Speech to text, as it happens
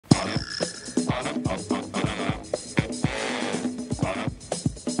You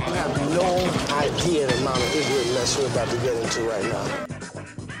have no idea the amount of ignorant mess we're about to get into right now.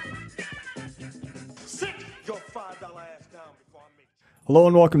 Sit your $5 ass down before I make you. Hello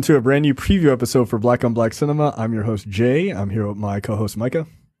and welcome to a brand new preview episode for Black on Black Cinema. I'm your host, Jay. I'm here with my co-host, Micah.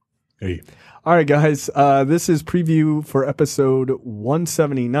 Hey. All right, guys. This is preview for episode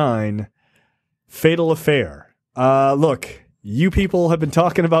 179, Fatal Affair. Look, you people have been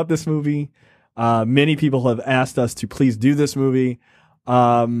talking about this movie. Many people have asked us to please do this movie.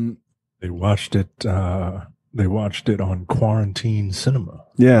 They watched it. They watched it on Quarantine Cinema.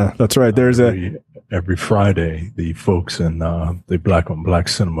 Yeah, that's right. There's every Friday, the folks in the Black on Black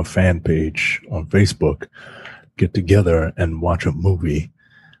Cinema fan page on Facebook get together and watch a movie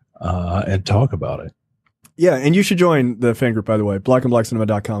and talk about it. Yeah, and you should join the fan group, by the way,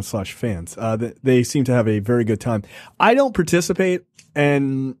 blackandblackcinema.com/fans. They seem to have a very good time. I don't participate,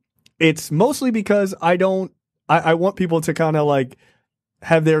 and it's mostly because I want people to kind of like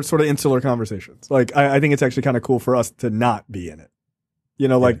have their sort of insular conversations. Like, I think it's actually kind of cool for us to not be in it. You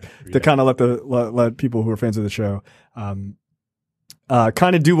know, like to kind of let people who are fans of the show kind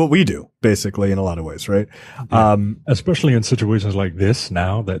of do what we do, basically, in a lot of ways, right? Yeah. Especially in situations like this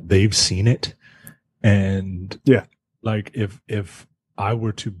now that they've seen it. And yeah, like if I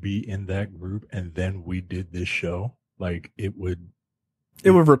were to be in that group and then we did this show, like it would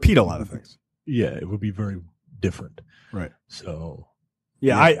repeat a lot of things. Yeah, it would be very different. Right. So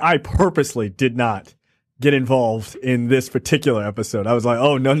yeah. I purposely did not get involved in this particular episode. I was like,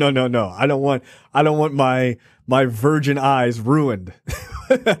 oh no. I don't want my virgin eyes ruined.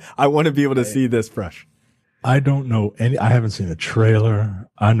 I want to be able to see this fresh. I don't know I haven't seen a trailer.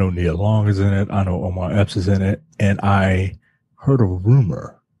 I know Nia Long is in it. I know Omar Epps is in it. And I heard a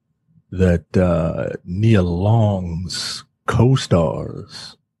rumor that Nia Long's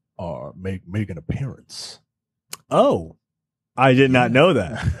co-stars are make an appearance. Oh, I did not know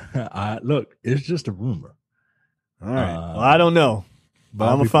that. Look, it's just a rumor. All right. Well, I don't know, but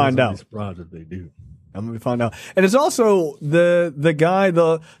I'm gonna find out. Surprised if they do. I'm gonna find out. And it's also the guy,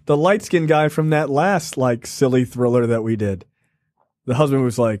 the light skinned guy from that last like silly thriller that we did. The husband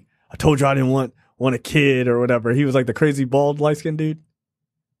was like, "I told you I didn't want a kid or whatever." He was like the crazy bald light skinned dude,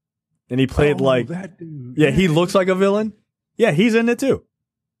 and he played that dude. Yeah, he looks like a villain. Yeah, he's in it too.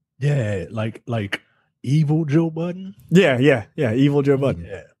 Yeah, like evil Joe Budden. Yeah, evil Joe Budden.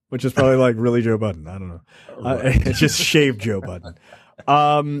 Yeah, which is probably like really Joe Budden. I don't know. Right. It's just shaved Joe Budden.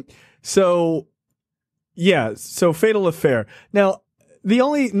 So Fatal Affair. Now,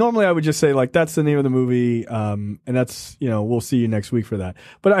 normally I would just say like that's the name of the movie, and that's, we'll see you next week for that.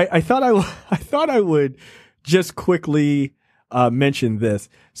 But I thought I would just quickly mention this.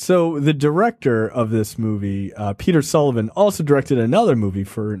 So the director of this movie, Peter Sullivan, also directed another movie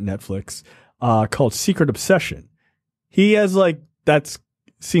for Netflix called Secret Obsession. He has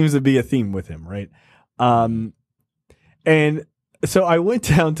seems to be a theme with him, right? And so I went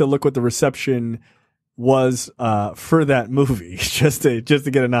down to look what the reception was for that movie, just to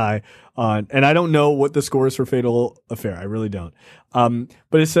get an eye on. And I don't know what the score is for Fatal Affair. I really don't.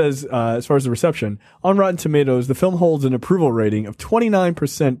 But it says, as far as the reception, on Rotten Tomatoes, the film holds an approval rating of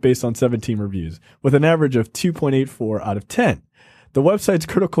 29% based on 17 reviews, with an average of 2.84 out of 10. The website's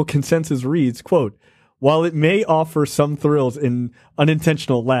critical consensus reads, quote, "While it may offer some thrills and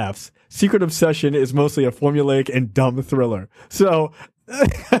unintentional laughs, Secret Obsession is mostly a formulaic and dumb thriller." So,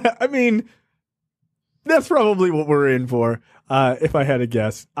 I mean, that's probably what we're in for, if I had to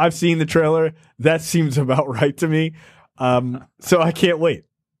guess. I've seen the trailer. That seems about right to me. So I can't wait.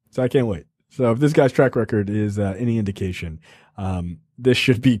 So if this guy's track record is any indication, this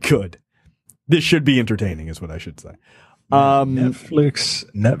should be good. This should be entertaining is what I should say. Netflix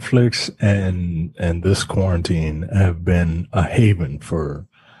and this quarantine have been a haven for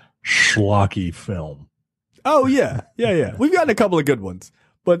schlocky film. Oh yeah. We've gotten a couple of good ones,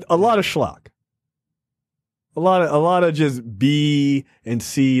 but a lot of schlock. A lot of just B and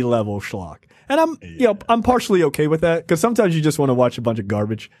C level schlock. And I'm partially okay with that, because sometimes you just want to watch a bunch of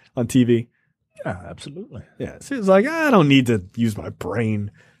garbage on TV. Yeah, absolutely. Yeah. So it's like, I don't need to use my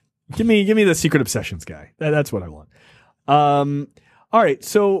brain. Give me the Secret Obsessions guy. That's what I want. All right.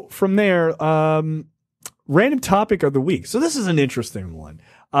 So from there, random topic of the week. So this is an interesting one.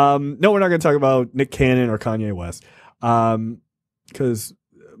 No, we're not going to talk about Nick Cannon or Kanye West, because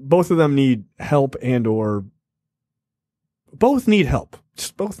both of them need help both need help.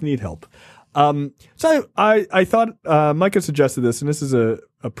 Just both need help. So I thought Micah suggested this, and this is a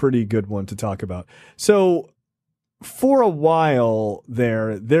pretty good one to talk about. So for a while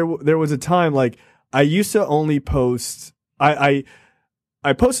there was a time, like, I used to only post. I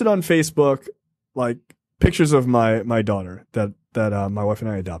posted on Facebook like pictures of my daughter that my wife and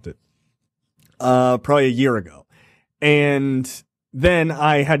I adopted probably a year ago, and then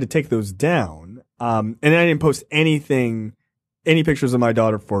I had to take those down, and I didn't post any pictures of my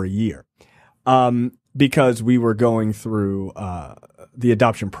daughter for a year, because we were going through the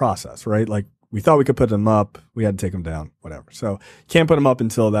adoption process, right? Like we thought we could put them up, we had to take them down, whatever. So can't put them up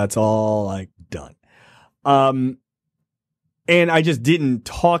until that's all like done. And I just didn't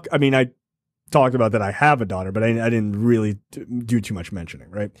talk. I mean, I talked about that I have a daughter, but I didn't really do too much mentioning,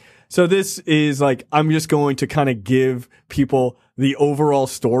 right? So this is like, I'm just going to kind of give people the overall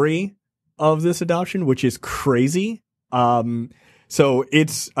story of this adoption, which is crazy. So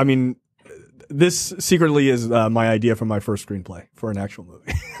it's, I mean, this secretly is my idea for my first screenplay for an actual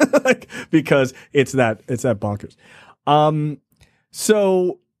movie, like, because it's that bonkers.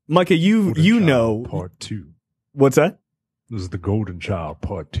 So Micah, you know, part 2. What's that? This is the Golden Child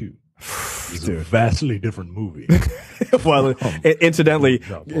Part 2. It's a Dude. vastly different movie. Well, incidentally,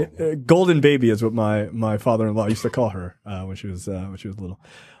 Golden Baby is what my father-in-law used to call her when she was little.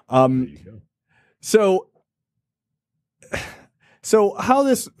 There you go. So how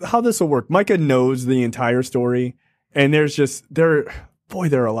this will work? Micah knows the entire story, and there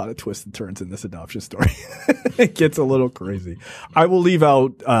are a lot of twists and turns in this adoption story. It gets a little crazy. I will leave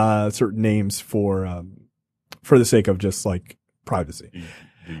out certain names for the sake of just like privacy.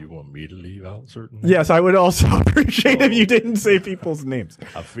 Do you want me to leave out certain names? Yes, I would also appreciate if you didn't say people's names.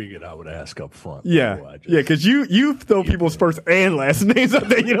 I figured I would ask up front. Yeah, because you throw people's first and last names out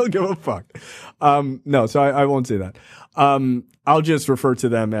there. You don't give a fuck. No, so I won't say that. I'll just refer to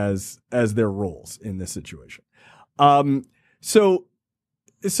them as their roles in this situation. So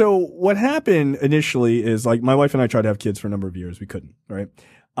what happened initially is like my wife and I tried to have kids for a number of years. We couldn't, right?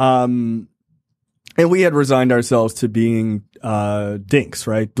 And we had resigned ourselves to being dinks,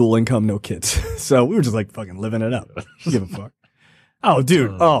 right? Dual income, no kids. So we were just like fucking living it up. Give a fuck. Oh,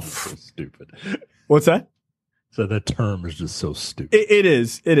 dude. Oh, so stupid. What's that? So that term is just so stupid. It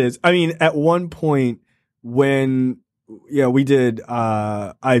is. I mean, at one point when we did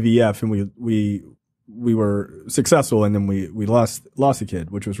IVF and we were successful, and then we lost a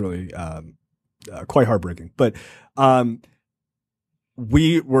kid, which was really quite heartbreaking. But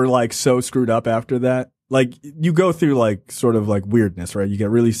we were like so screwed up after that. Like you go through like sort of like weirdness, right? You get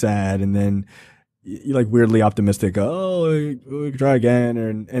really sad, and then you like weirdly optimistic. Oh, we can try again,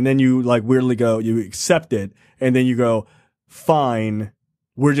 and then you like weirdly go, you accept it, and then you go, fine,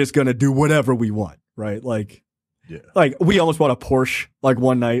 we're just gonna do whatever we want, right? Like, yeah. Like we almost bought a Porsche like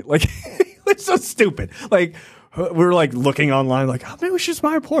one night, like it's so stupid. Like we were like looking online, like, oh, maybe we should just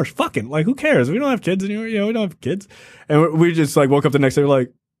buy a Porsche. Fucking, like, who cares? We don't have kids anymore. We don't have kids. And we just like woke up the next day, we're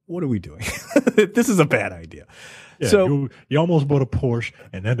like, what are we doing? This is a bad idea. Yeah, so you almost bought a Porsche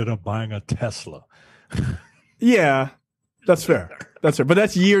and ended up buying a Tesla. Yeah, that's fair. That's fair. But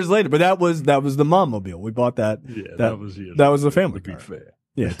that's years later. But that was the Mom-mobile. We bought that. Yeah, that was the family car. To be fair.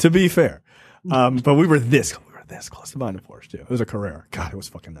 Yeah, to be fair. But we were this close to buying a Porsche too. It was a Carrera. God, it was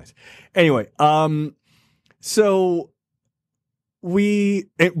fucking nice. Anyway, so by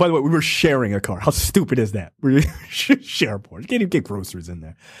the way, we were sharing a car. How stupid is that? We share a Porsche. You can't even get groceries in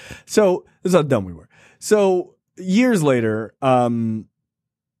there. So this is how dumb we were. So years later,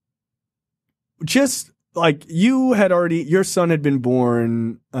 just like your son had been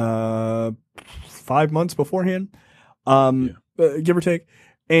born 5 months beforehand, give or take.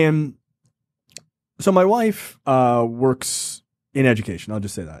 And so my wife works in education. I'll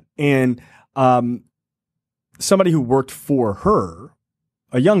just say that. And somebody who worked for her,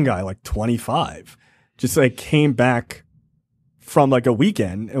 a young guy, like 25, just like came back from like a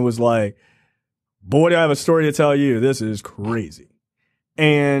weekend and was like, boy, do I have a story to tell you. This is crazy.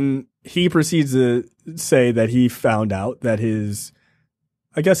 And he proceeds to say that he found out that his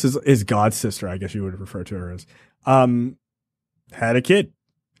god sister, I guess you would refer to her as, had a kid.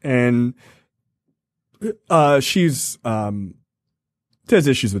 And she's has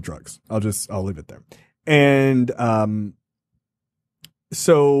issues with drugs. I'll leave it there. And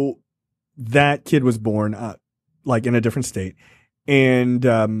so that kid was born like in a different state, and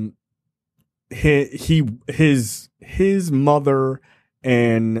his mother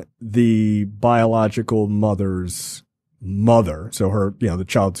and the biological mother's mother, so her, the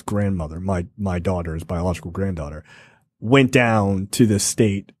child's grandmother, my daughter's biological granddaughter, went down to the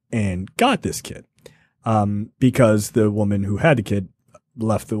state and got this kid, because the woman who had the kid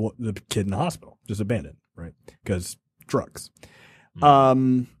left the kid in the hospital, just abandoned, right? Because drugs.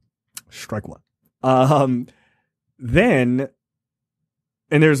 Strike one. Then,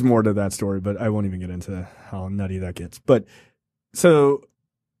 and there's more to that story, but I won't even get into how nutty that gets. But so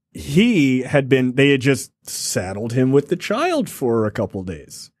they had just saddled him with the child for a couple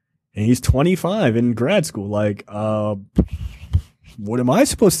days. And he's 25 in grad school. Like, what am I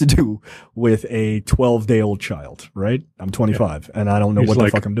supposed to do with a 12-day-old child, right? I'm 25 and I don't know what the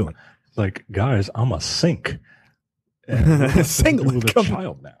fuck I'm doing. Like, guys, I'm a sink. And Single with a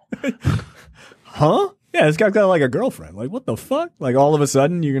child now. Huh? Yeah, this guy's got like a girlfriend. Like, what the fuck? Like, all of a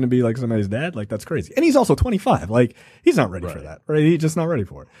sudden you're going to be like somebody's dad? Like, that's crazy. And he's also 25. Like, he's not ready for that, right? He's just not ready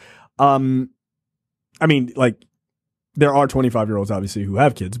for it. I mean, like, there are 25-year-olds obviously who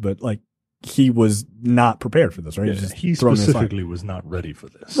have kids, but like, he was not prepared for this, right? Yeah, he specifically was not ready for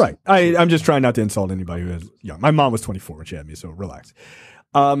this. Right. I'm just trying not to insult anybody who is young. My mom was 24 when she had me, so relax.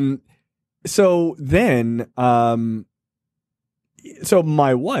 So then, so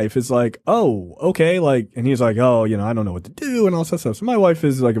my wife is like, oh, okay. Like, and he's like, oh, you know, I don't know what to do and all that stuff. So my wife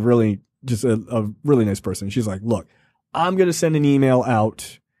is like a really nice person. She's like, look, I'm going to send an email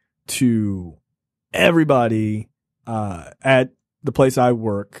out to everybody, at the place I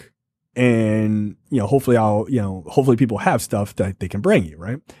work. And, you know, hopefully people have stuff that they can bring you.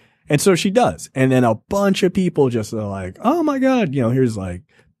 Right. And so she does. And then a bunch of people just are like, oh my God, you know, here's like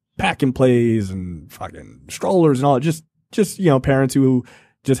pack and plays and fucking strollers and all. Just, you know, parents who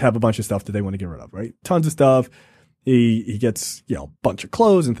just have a bunch of stuff that they want to get rid of. Right. Tons of stuff. He gets, you know, a bunch of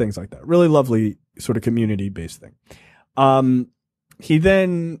clothes and things like that. Really lovely sort of community based thing. He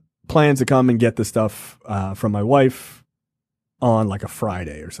then plans to come and get the stuff, from my wife on like a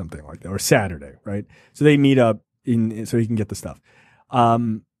Friday or something like that, or Saturday, right? So they meet up so he can get the stuff.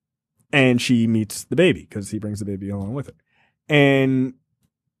 And she meets the baby because he brings the baby along with it. And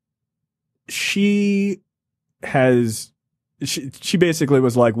she basically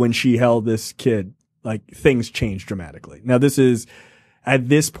was like, when she held this kid, like things changed dramatically. Now at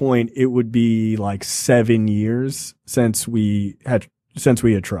this point, it would be like 7 years since we had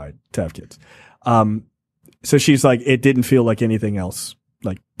tried to have kids. So she's like, it didn't feel like anything else,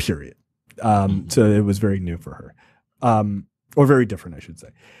 like period. So it was very new for her, or very different, I should say.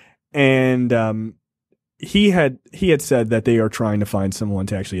 And, he had said that they are trying to find someone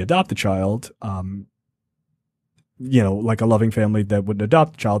to actually adopt the child. You know, like a loving family that would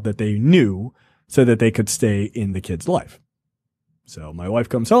adopt the child that they knew so that they could stay in the kid's life. So my wife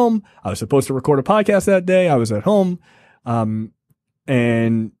comes home. I was supposed to record a podcast that day. I was at home.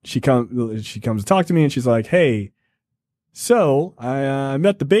 And she comes to talk to me and she's like, hey, so I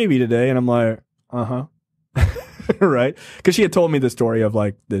met the baby today. And I'm like, uh-huh. Right. Cause she had told me the story of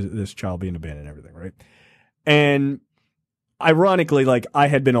like this child being abandoned and everything. Right. And ironically, like I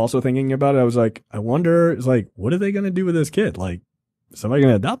had been also thinking about it. I was like, I wonder, it's like, what are they going to do with this kid? Like, somebody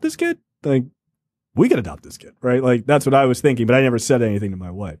going to adopt this kid? Like, we could adopt this kid. Right. Like, that's what I was thinking, but I never said anything to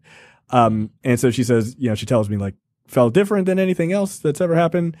my wife. And so she says, you know, she tells me like, felt different than anything else that's ever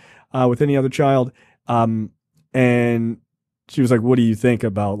happened with any other child. And she was like, what do you think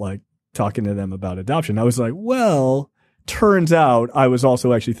about like talking to them about adoption? I was like, well, turns out I was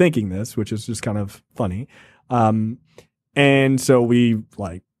also actually thinking this, which is just kind of funny. And so we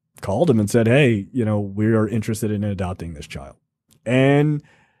like called him and said, hey, you know, we're interested in adopting this child. And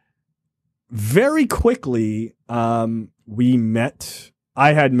very quickly,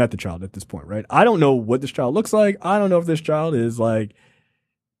 I hadn't met the child at this point, right? I don't know what this child looks like. I don't know if this child is like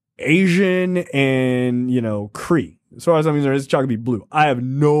Asian and, you know, Cree. As far as I'm concerned, this child could be blue. I have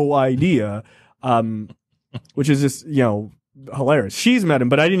no idea, which is just, you know, hilarious. She's met him,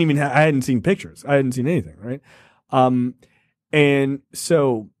 but I hadn't seen pictures. I hadn't seen anything, right? And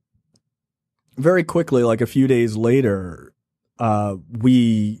so very quickly, like a few days later,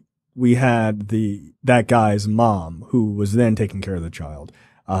 we had that guy's mom who was then taking care of the child.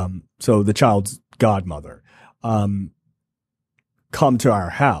 So the child's godmother, come to our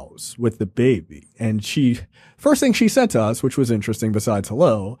house with the baby. And first thing she said to us, which was interesting besides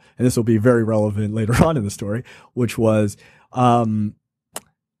hello, and this will be very relevant later on in the story, which was, I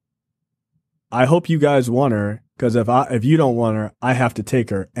hope you guys want her, because if you don't want her, I have to take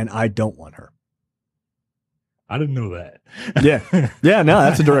her, and I don't want her. I didn't know that. Yeah. Yeah, no,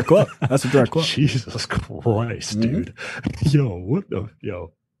 that's a direct quote. Jesus Christ, dude. Yo.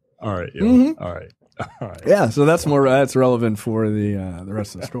 All right, yo. Mm-hmm. All right. Yeah, so that's relevant for the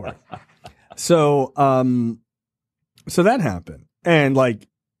rest of the story. So that happened. And like,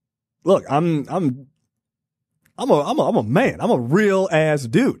 look, I'm a man. I'm a real ass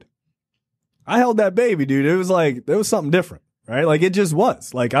dude. I held that baby, dude. It was like, there was something different, right? Like it just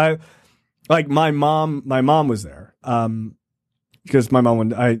was. Like my mom was there. Because my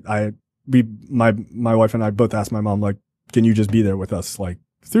mom, my wife and I both asked my mom, like, can you just be there with us, like,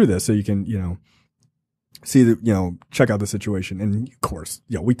 through this so you can, you know, see the, check out the situation. And of course,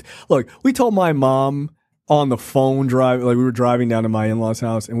 we told my mom on the phone we were driving down to my in-laws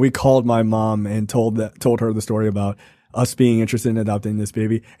house, and we called my mom and told her the story about us being interested in adopting this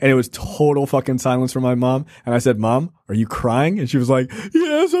baby. And it was total fucking silence from my mom. And I said, Mom, are you crying? And she was like,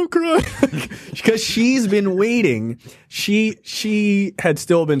 yes, I'm crying. Because she's been waiting. She had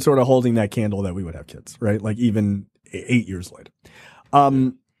still been sort of holding that candle that we would have kids, right? Like even 8 years later.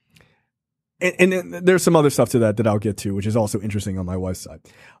 And then there's some other stuff to that I'll get to, which is also interesting on my wife's side.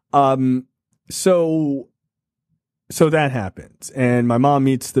 So that happens, and my mom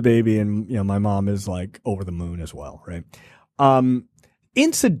meets the baby, and my mom is like over the moon as well, right?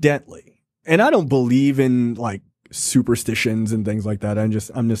 Incidentally, and I don't believe in like superstitions and things like that. I'm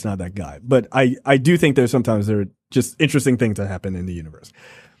just not that guy. But I do think there are just interesting things that happen in the universe.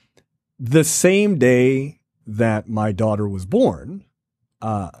 The same day that my daughter was born,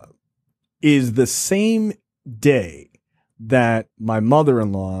 is the same day that my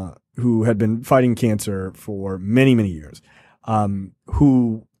mother-in-law, who had been fighting cancer for many, many years,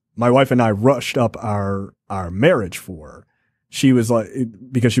 who my wife and I rushed up our marriage for. She was like,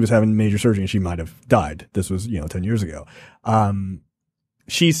 because she was having major surgery and she might have died. This was, 10 years ago.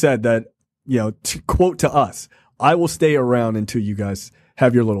 She said that, to quote to us, I will stay around until you guys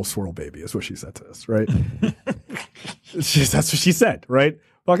have your little swirl baby, is what she said to us, right? That's what she said, right?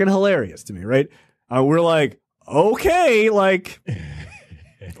 Fucking hilarious to me, right? We're like, okay, like,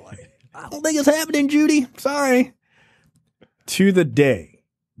 I don't think it's happening, Judy. Sorry. To the day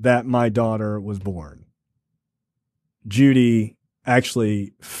that my daughter was born, Judy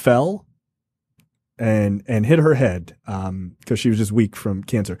actually fell and hit her head, because she was just weak from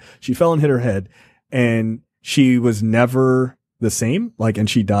cancer. She fell and hit her head, and she was never the same. Like, and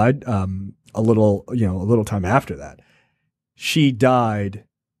she died a little time after that. She died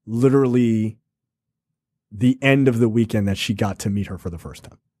literally the end of the weekend that she got to meet her for the first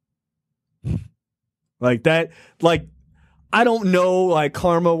time. Like that, like, I don't know, like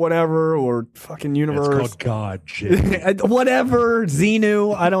karma, whatever, or fucking universe. It's called God, shit. Whatever,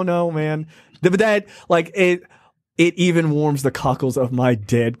 Xenu, I don't know, man. But that, like, it even warms the cockles of my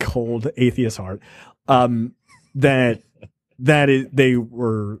dead, cold atheist heart. That they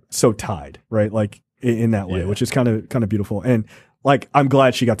were so tied, right? Like in that way, which is kind of beautiful. And like, I'm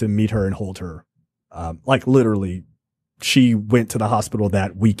glad she got to meet her and hold her. Like literally, she went to the hospital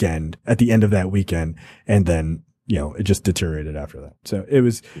that weekend, at the end of that weekend, and then, it just deteriorated after that. So it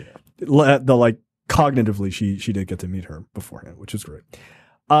was cognitively, she did get to meet her beforehand, which is great.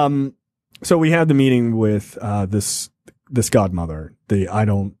 So we had the meeting with, this godmother, the I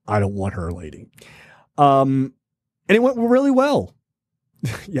don't want her lady. And it went really well.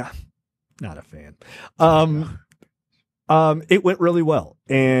 Yeah. Not a fan. It went really well.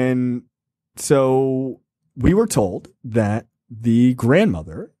 And so we were told that the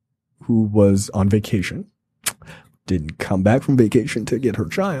grandmother, who was on vacation, didn't come back from vacation to get her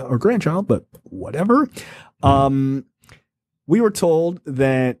child or grandchild, but whatever. We were told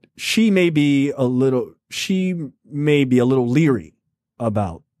that she may be a little leery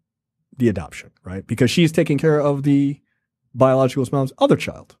about the adoption, right? Because she's taking care of the biological mom's other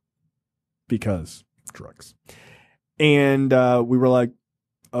child because drugs. And we were like,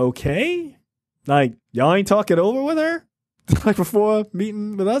 okay, like, y'all ain't talk it over with her? Like before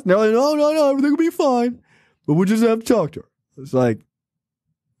meeting with us? They're like, no, everything will be fine. But we'll just have to talk to her. It's like,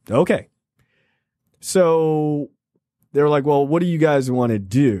 okay. So they were like, well, what do you guys want to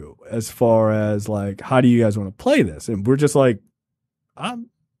do as far as like, how do you guys want to play this? And we're just like, bitch,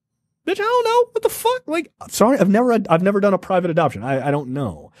 I don't know. What the fuck? Like, sorry, I've never done a private adoption. I don't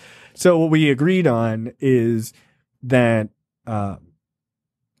know. So what we agreed on is that,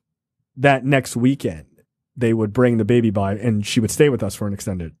 that next weekend they would bring the baby by and she would stay with us for an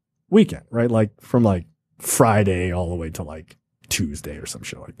extended weekend, right? Like from like Friday all the way to like Tuesday or some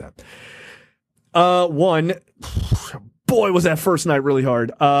shit like that. Boy, was that first night really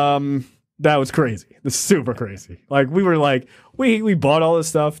hard. That was crazy. This is super crazy. Like we were like, we bought all this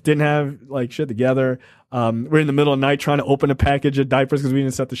stuff, didn't have like shit together. We're in the middle of the night trying to open a package of diapers because we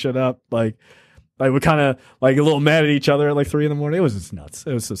didn't set the shit up. Like we're kind of like a little mad at each other at like 3 a.m. It was just nuts.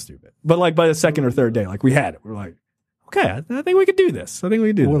 It was so stupid. But like by the second or third day, like we had it. We're like, okay, I think we could do this. I think we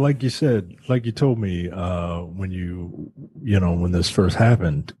could do this. Well, like you said, like you told me, when this first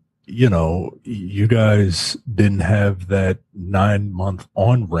happened, you guys didn't have that 9-month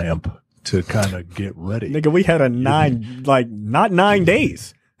on ramp to kind of get ready. Nigga, we had a not 9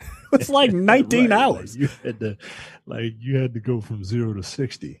 days. It's like 19 right. hours. You had to go from 0 to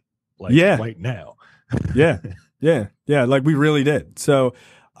 60. Right now. Yeah. Like we really did. So,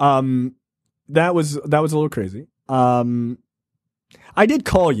 that was a little crazy. I did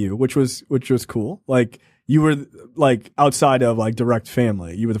call you, which was cool. Like you were like outside of like direct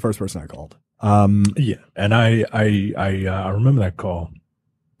family. You were the first person I called. Yeah, and I remember that call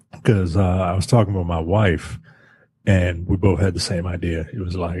because I was talking with my wife, and we both had the same idea. It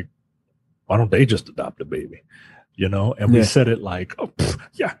was like, why don't they just adopt a baby? You know, and we said it like, oh,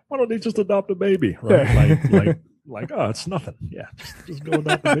 yeah, why don't they just adopt a baby? Right? Like, oh, it's nothing. Yeah, just go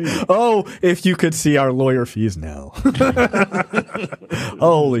adopt a baby. Oh, if you could see our lawyer fees now.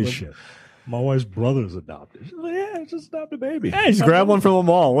 Holy shit. My wife's brother's adopted. She's like, yeah, just adopt a baby. Hey, just grab one from the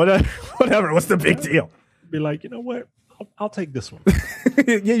mall. Whatever. What's the big deal? Be like, you know what? I'll take this one.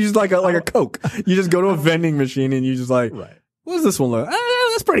 Yeah, you just like a Coke. You just go to a vending machine and you just like, what does this one look?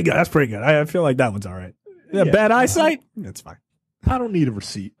 That's pretty good. That's pretty good. I feel like that one's all right. Yeah, bad eyesight? That's fine. I don't need a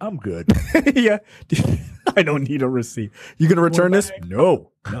receipt. I'm good. Yeah. I don't need a receipt. You going to return this?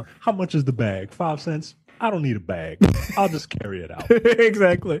 No. How much is the bag? 5 cents? I don't need a bag. I'll just carry it out.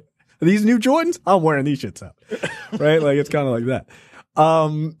 Exactly. These new Jordans? I'm wearing these shits out. Right? Like, it's kind of like that.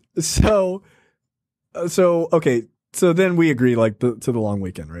 Okay. So then we agree, like, to the long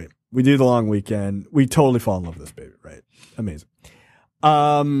weekend, right? We do the long weekend. We totally fall in love with this baby, right? Amazing.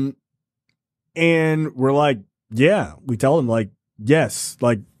 And we're like, yeah, we tell them like, yes,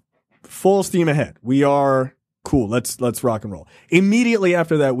 like full steam ahead. We are cool. Let's rock and roll. Immediately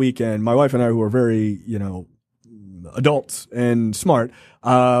after that weekend, my wife and I, who are very, adults and smart, we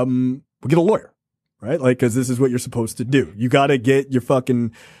get a lawyer, right? Like, cause this is what you're supposed to do. You got to get your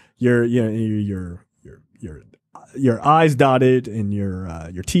fucking, your I's dotted and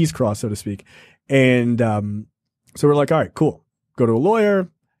your T's crossed, so to speak. And, so we're like, all right, cool. Go to a lawyer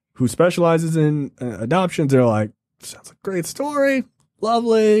who specializes in adoptions. They're like, sounds like a great story.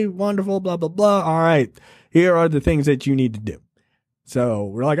 Lovely, wonderful, blah, blah, blah. All right. Here are the things that you need to do. So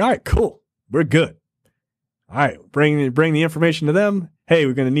we're like, all right, cool. We're good. All right. Bring the information to them. Hey,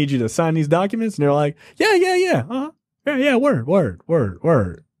 we're going to need you to sign these documents. And they're like, yeah. Uh-huh. Yeah. Word.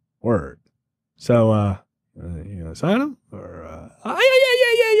 So, you know, sign them or,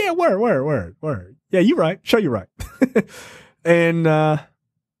 yeah. Word. Yeah, you're right. Show you right. And,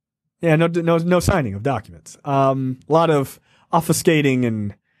 no signing of documents. A lot of obfuscating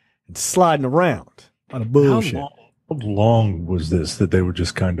and sliding around. A lot of bullshit. How long was this that they were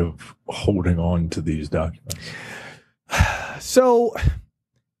just kind of holding on to these documents? So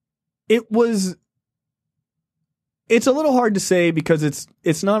it's a little hard to say because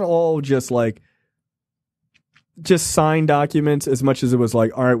it's not all just signed documents as much as it was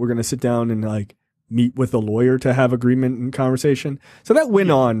like, all right, we're going to sit down and like meet with a lawyer to have agreement and conversation. So that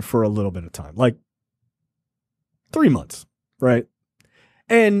went on for a little bit of time, like 3 months. Right.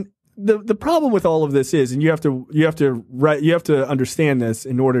 And the problem with all of this is, and you have to understand this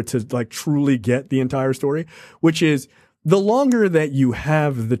in order to like truly get the entire story, which is the longer that you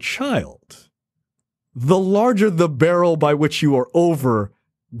have the child, the larger the barrel by which you are over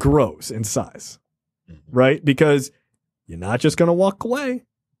grows in size. Right? Because you're not just going to walk away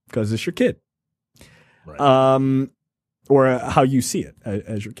because it's your kid. Right. Or how you see it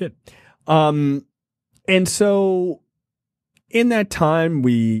as your kid. And so in that time,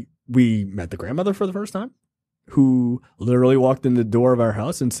 we met the grandmother for the first time, who literally walked in the door of our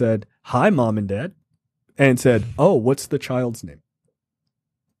house and said, "Hi, Mom and Dad," and said, "Oh, what's the child's name?"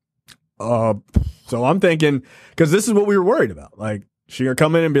 So I'm thinking, because this is what we were worried about. Like, she gonna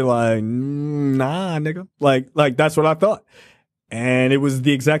come in and be like, "Nah, nigga." Like that's what I thought. And it was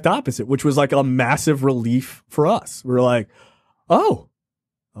the exact opposite, which was like a massive relief for us. We were like, oh,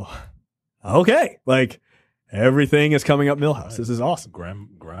 okay. Like, everything is coming up Millhouse. Right. This is awesome.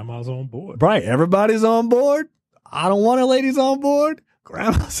 Grandma's on board. Right. Everybody's on board. I don't want a lady's on board.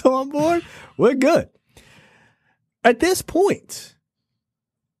 Grandma's on board. We're good. At this point,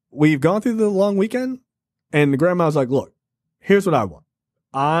 we've gone through the long weekend, and the grandma's like, look, here's what I want.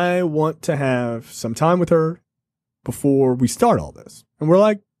 I want to have some time with her before we start all this. And we're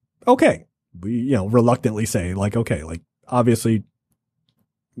like, okay. We, reluctantly say like, okay, like obviously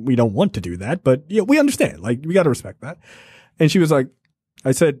we don't want to do that, but we understand. Like, we got to respect that. And she was like,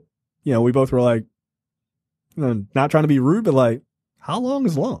 I said, we both were like, not trying to be rude, but like, how long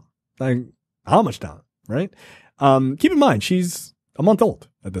is long? Like, how much time? Right. Keep in mind, she's a month old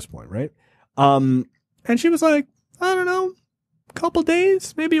at this point. Right. And she was like, I don't know, a couple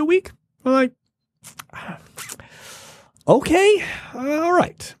days, maybe a week. We're like, okay, all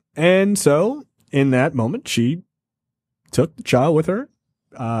right. And so in that moment, she took the child with her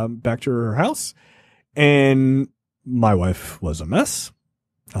back to her house, and my wife was a mess,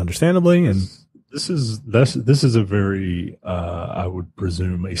 understandably. And this is a very, I would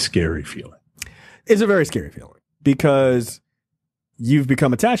presume, a scary feeling. is a very scary feeling because you've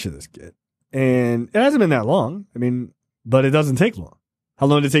become attached to this kid. And it hasn't been that long. I mean, but it doesn't take long. How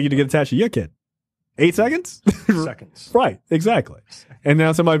long did it take you to get attached to your kid? 8 seconds? Seconds. Right, exactly. And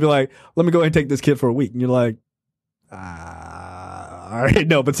now somebody be like, let me go ahead and take this kid for a week. And you're like, all right.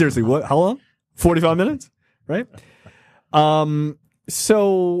 No, but seriously, what? How long? 45 minutes? Right?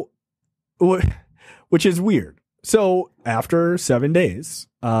 So, which is weird. So after 7 days,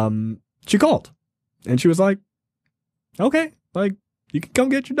 she called and she was like, okay, like you can come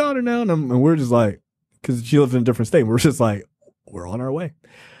get your daughter now. And we're just like, cause she lives in a different state. We're just like, we're on our way.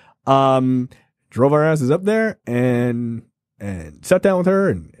 Drove our asses up there and sat down with her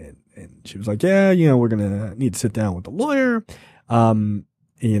and she was like, yeah, we're going to need to sit down with the lawyer,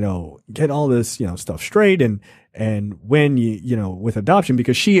 get all this, stuff straight. And when with adoption,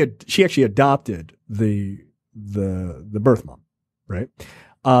 because she actually adopted the birth mom. Right.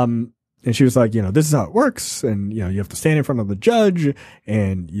 And she was like, this is how it works. And, you have to stand in front of the judge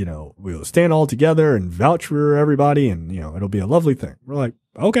and, we'll stand all together and vouch for everybody. And, it'll be a lovely thing. We're like,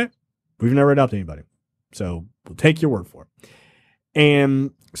 okay, we've never adopted anybody. So we'll take your word for it.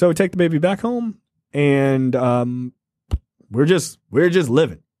 And so we take the baby back home and, we're just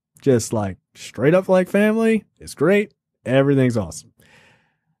living just like straight up like family. It's great. Everything's awesome.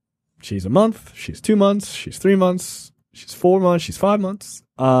 She's a month. She's 2 months. She's 3 months. She's 4 months. She's 5 months.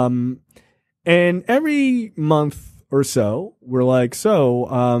 And every month or so, we're like, so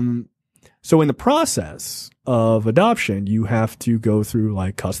in the process of adoption, you have to go through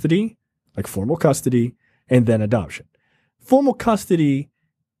like custody, like formal custody, and then adoption. Formal custody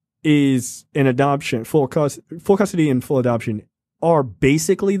is an adoption. Full custody and full adoption are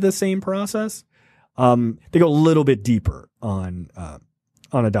basically the same process. They go a little bit deeper on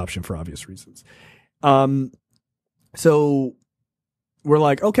adoption for obvious reasons. So we're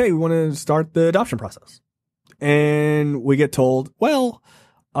like, okay, we want to start the adoption process. And we get told, well,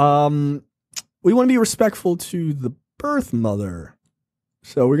 we want to be respectful to the birth mother.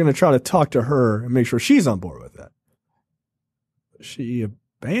 So we're going to try to talk to her and make sure she's on board with that. She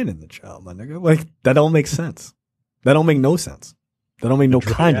abandoned the child, my nigga. Like, that don't make sense. That don't make no sense. That don't make no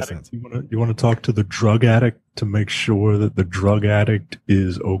kind of sense. You want to talk to the drug addict to make sure that the drug addict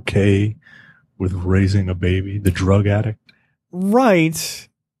is okay with raising a baby? The drug addict? Right.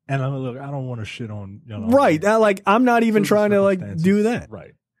 And look, I don't want to shit on, right. I'm not even trying to do that.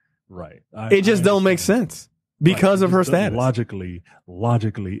 Right. It just don't make sense because of her status. Logically,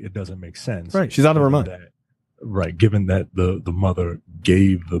 it doesn't make sense. Right. She's out of her mind. Given that the mother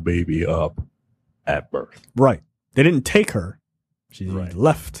gave the baby up at birth. Right. They didn't take her. She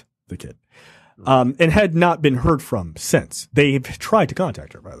left the kid. And had not been heard from since. They've tried to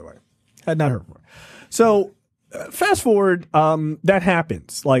contact her, by the way. Had not heard from her. So fast forward, that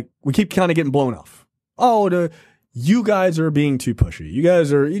happens. Like, we keep kind of getting blown off. Oh, you guys are being too pushy.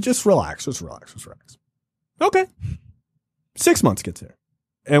 You just relax. Let's relax. Okay. 6 months gets there.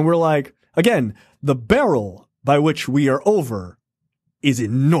 And we're like, again, the barrel by which we are over is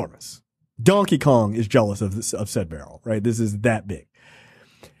enormous. Donkey Kong is jealous of said barrel, right? This is that big.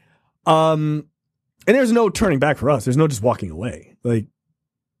 And there's no turning back for us. There's no just walking away.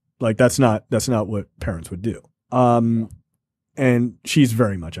 Like that's not what parents would do. And she's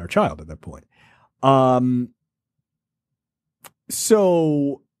very much our child at that point.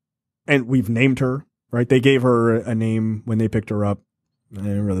 So, and we've named her, right? They gave her a name when they picked her up. I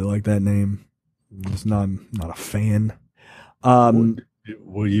didn't really like that name. I'm just not a fan.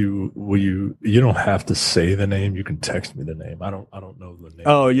 Will you don't have to say the name. You can text me the name. I don't know the name.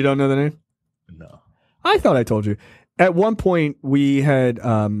 Oh, you don't know the name? No. I thought I told you. At one point we had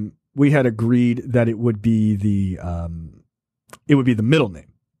agreed that it would be the middle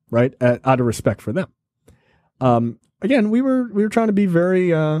name, right? Out of respect for them. Again, we were trying to be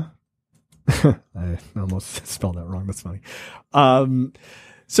very I almost spelled that wrong. That's funny.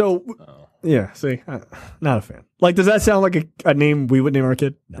 Yeah, see, not a fan. Like, does that sound like a name we would name our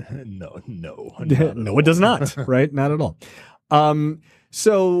kid? No. No, it does not, right? Not at all.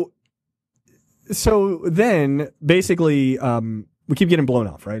 So then basically, we keep getting blown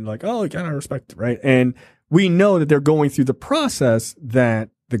off, right? Like, oh, you gotta respect it, right? And we know that they're going through the process that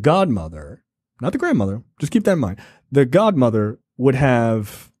the godmother, not the grandmother, just keep that in mind, the godmother would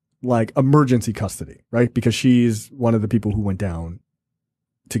have like emergency custody, right? Because she's one of the people who went down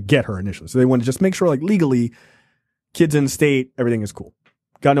to get her initially. So they want to just make sure, like, legally, kids in the state, everything is cool.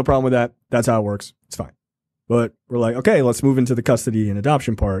 Got no problem with that. That's how it works. It's fine. But we're like, okay, let's move into the custody and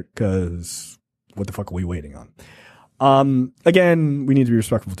adoption part, because what the fuck are we waiting on? Again, we need to be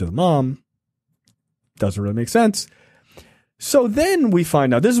respectful to the mom. Doesn't really make sense. So then we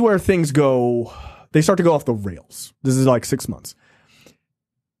find out, this is where things go they start to go off the rails. This is like 6 months.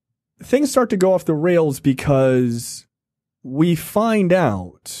 Things start to go off the rails because we find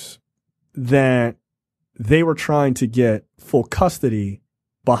out that they were trying to get full custody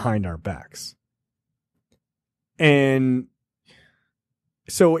behind our backs. And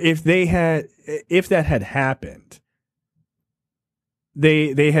so if that had happened,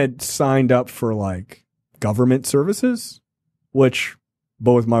 they had signed up for like government services, which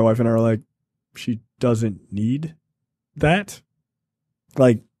both my wife and I are like, she doesn't need that.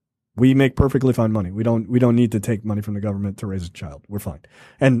 Like, we make perfectly fine money. We don't need to take money from the government to raise a child. We're fine.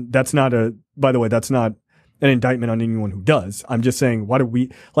 And that's not by the way, that's not an indictment on anyone who does. I'm just saying, why do we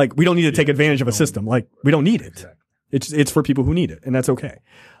don't need to take advantage of a system. Like, we don't need it. Exactly. It's for people who need it, and that's okay.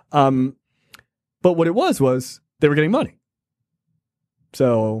 But what it was they were getting money.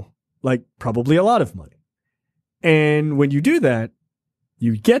 So, like, probably a lot of money. And when you do that,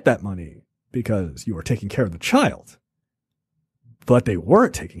 you get that money because you are taking care of the child. But they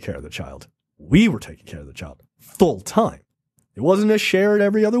weren't taking care of the child. We were taking care of the child full time. It wasn't a shared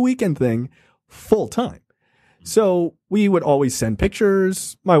every other weekend thing, full time. So we would always send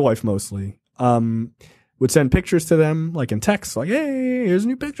pictures, my wife mostly, would send pictures to them, like in text, like, hey, here's a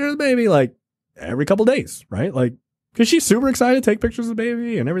new picture of the baby, like every couple days, right? Like, because she's super excited to take pictures of the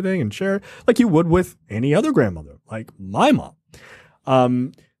baby and everything and share, like you would with any other grandmother, like my mom.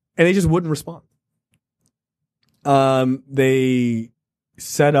 And they just wouldn't respond. They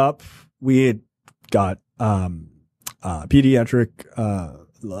set up, we had got a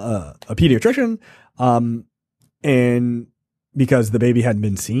pediatrician, and because the baby hadn't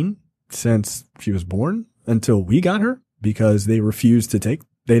been seen since she was born until we got her, because they refused to they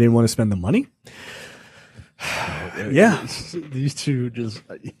didn't want to spend the money. Yeah, these two just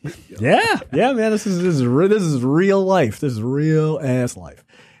yeah, man. This is real life. This is real ass life.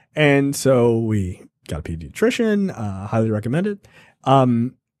 And so we got a pediatrician, highly recommended. Got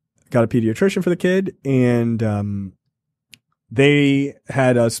a pediatrician for the kid, and they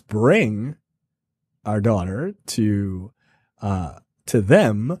had us bring our daughter to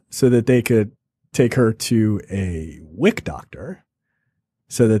them so that they could take her to a WIC doctor,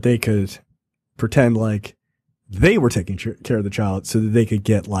 so that they could pretend like they were taking care of the child, so that they could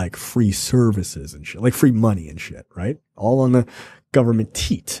get like free services and shit, like free money and shit, right? All on the government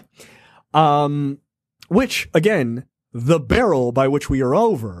teat. Which, again, the barrel by which we are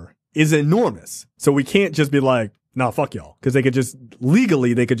over is enormous. So we can't just be like, nah, fuck y'all. Because they could just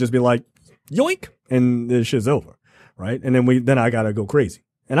be like, yoink, and this shit's over, right? And then I gotta go crazy.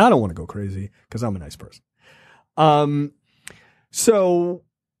 And I don't want to go crazy because I'm a nice person. So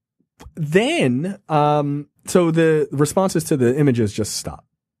then, so the responses to the images just stop.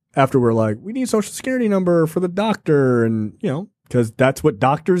 After we're like, we need social security number for the doctor, and, you know, because that's what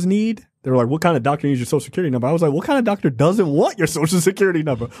doctors need. They were like, what kind of doctor needs your social security number? I was like, what kind of doctor doesn't want your social security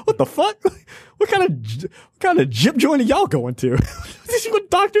number? What the fuck? What kind of jip joint are y'all going to? What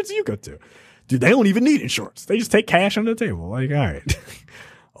doctors do you go to? Dude, they don't even need insurance. They just take cash on the table. Like, all right.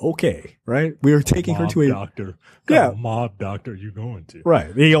 Okay. Right. We were taking her to a doctor. Yeah. Mob doctor you going to?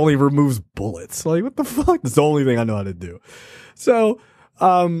 Right. He only removes bullets. Like, what the fuck? That's the only thing I know how to do. So,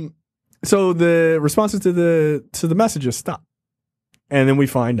 so the responses to the messages stop. And then we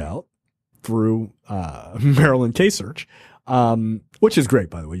find out through Maryland case search, which is great,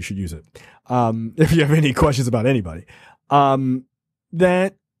 by the way. You should use it if you have any questions about anybody.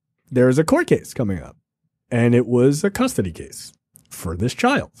 That there's a court case coming up, and it was a custody case for this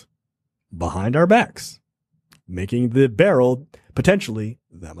child behind our backs, making the barrel potentially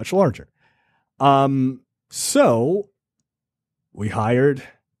that much larger. So we hired.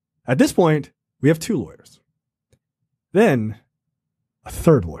 At this point, we have 2 lawyers. Then a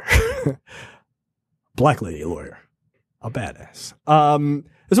 3rd lawyer, black lady lawyer, a badass.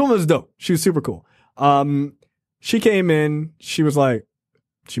 This woman was dope. She was super cool. She came in. She was like,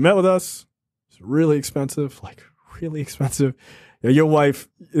 she met with us. It's really expensive, like really expensive. Your wife,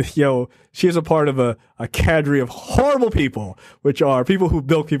 she is a part of a cadre of horrible people, which are people who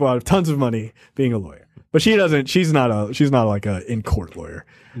bilk people out of tons of money being a lawyer. But she's not like a in-court lawyer.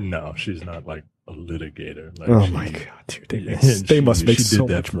 No, she's not like a litigator. Like oh my God, dude. They must make so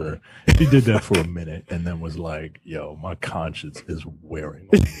much money. She did that for a minute and then was like, yo, my conscience is wearing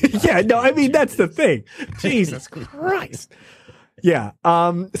on me. Yeah, no, I mean, that's the thing. Jesus Christ. Yeah.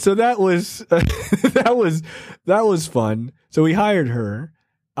 So that was, that was fun. So we hired her.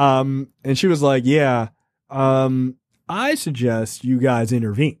 And she was like, yeah, I suggest you guys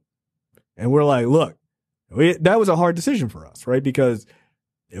intervene. And we're like, look, that was a hard decision for us, right? Because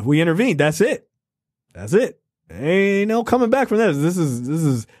if we intervene, that's it. That's it. Ain't no coming back from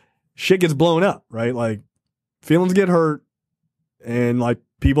this. shit gets blown up, right? Like feelings get hurt, and like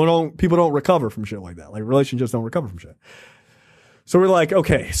people don't recover from shit like that. Like relationships don't recover from shit. So we're like,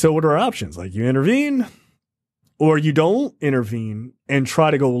 okay, so what are our options? Like you intervene, or you don't intervene and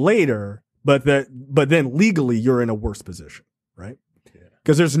try to go later, but then legally you're in a worse position, right?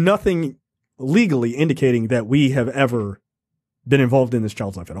 Because there's nothing legally indicating that we have ever been involved in this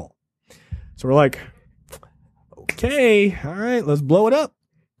child's life at all. So we're like, okay, all right, let's blow it up.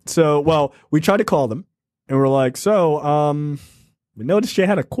 So, well, we tried to call them, and we're like, so, we noticed you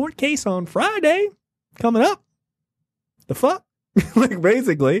had a court case on Friday coming up. The fuck? Like,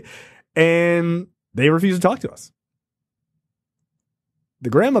 basically. And they refused to talk to us.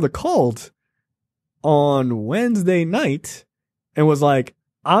 The grandmother called on Wednesday night and was like,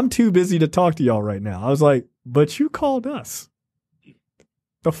 I'm too busy to talk to y'all right now. I was like, but you called us.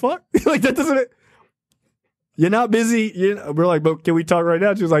 The fuck? Like, that doesn't... You're not busy. We're like, but can we talk right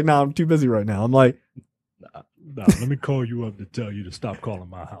now? She was like, no, I'm too busy right now. I'm like... Nah, let me call you up to tell you to stop calling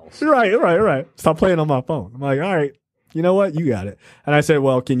my house. Right. Stop playing on my phone. I'm like, all right, you know what? You got it. And I said,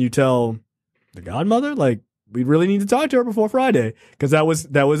 well, can you tell the godmother? Like, we really need to talk to her before Friday. Because that was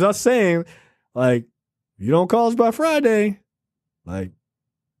us saying, like, if you don't call us by Friday, like,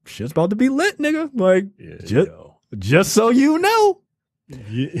 shit's about to be lit, nigga. Like, just so you know.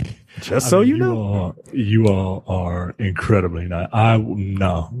 Yeah. Just so you know. You all are incredibly nice.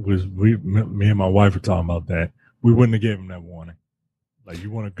 Me and my wife were talking about that. We wouldn't have given him that warning. Like, you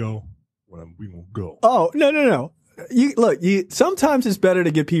want to go? Well, we gonna go. Oh, no. Sometimes it's better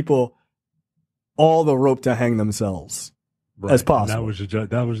to give people all the rope to hang themselves as possible. And that was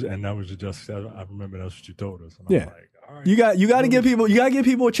the justice. I remember that's what you told us. And yeah. I'm like, all right. You got to give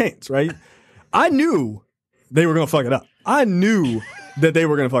people a chance, right? I knew they were going to fuck it up. I knew that they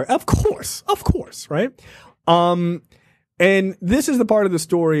were going to fuck it up. Of course, right? And this is the part of the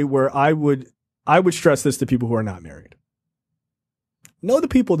story where I would stress this to people who are not married. Know the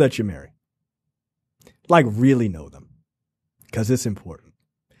people that you marry. Like, really know them. Because it's important.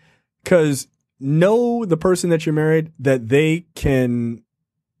 Because know the person that you're married, that they can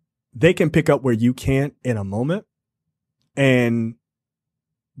pick up where you can't in a moment, and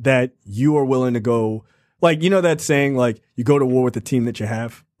that you are willing to go, like, you know that saying, like, you go to war with the team that you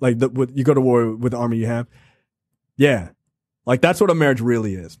have, like you go to war with the army you have. Yeah. Like, that's what a marriage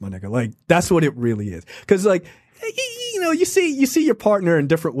really is, my nigga. Like, that's what it really is. Cause like, you see your partner in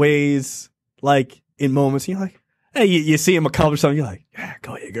different ways, like in moments, you're like, hey, you see him accomplish something, you're like, yeah,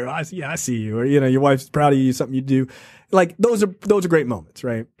 go ahead, girl. I see you. Or, your wife's proud of you, something you do. Like, those are great moments,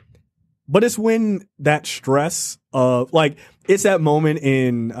 right? But it's when that stress of, like, it's that moment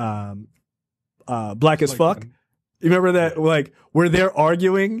in Black as Fuck. You remember that, like, where they're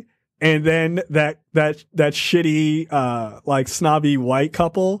arguing, and then that shitty, like, snobby white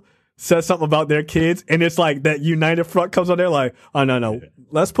couple says something about their kids, and it's like that united front comes on there like, oh, no.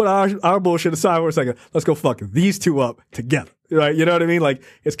 Let's put our bullshit aside for a second. Let's go fuck these two up together. Right? You know what I mean? Like,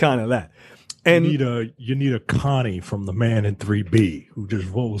 it's kind of that. And you need a Connie from The Man in 3B who just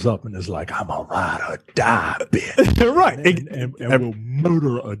rolls up and is like, I'm a ride or die, bitch. Right. And will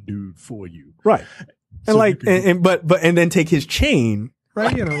murder a dude for you. Right. So and like, and then take his chain,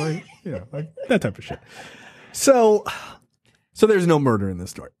 right? Like that type of shit. So there's no murder in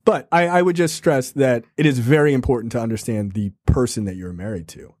this story. But I would just stress that it is very important to understand the person that you're married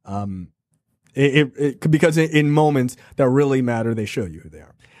to. Because in moments that really matter, they show you who they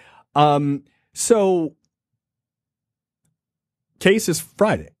are. So case is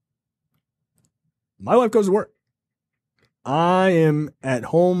Friday. My wife goes to work. I am at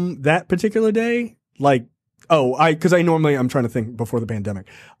home that particular day. Like, because I'm trying to think before the pandemic.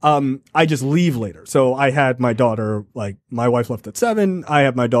 I just leave later. So I had my daughter, like, my wife left at 7. I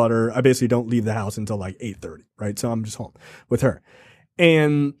have my daughter. I basically don't leave the house until like 8:30, right? So I'm just home with her.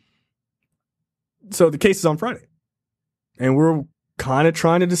 And so the case is on Friday. And we're kind of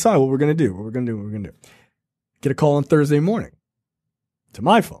trying to decide what we're going to do. Get a call on Thursday morning to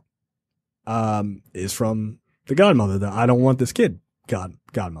my phone. Is from the godmother that I don't want this kid,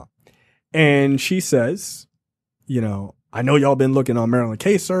 godmom. And she says, I know y'all been looking on Maryland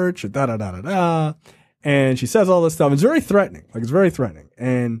case search, da-da-da-da-da. And she says all this stuff. It's very threatening. Like, it's very threatening.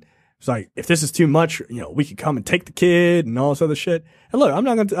 And it's like, if this is too much, we could come and take the kid and all this other shit. And look, I'm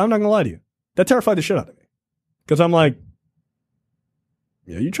not gonna lie to you. That terrified the shit out of me. Cause I'm like,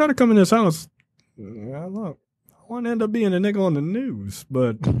 you try to come in this house. Look, I want to end up being a nigga on the news,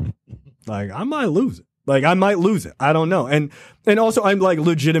 but like, I might lose it. I don't know. And also I'm like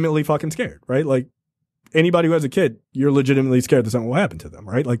legitimately fucking scared, right? Like, anybody who has a kid, you're legitimately scared that something will happen to them,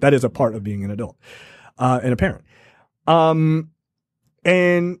 right? Like, that is a part of being an adult, and a parent.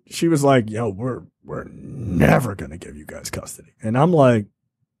 And she was like, yo, we're never going to give you guys custody. And I'm like,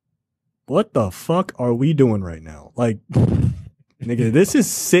 what the fuck are we doing right now? Like, nigga, this is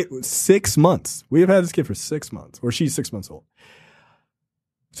 6 months. We have had this kid for 6 months, or she's 6 months old.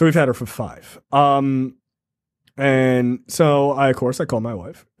 So we've had her for 5. And so I called my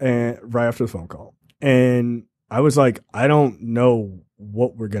wife and right after the phone call. And I was like, I don't know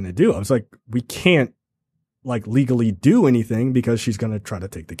what we're going to do. I was like, we can't like legally do anything because she's going to try to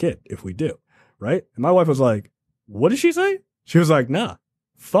take the kid if we do. Right. And my wife was like, what did she say? She was like, nah,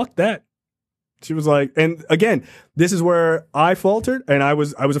 fuck that. She was like, and again, this is where I faltered and I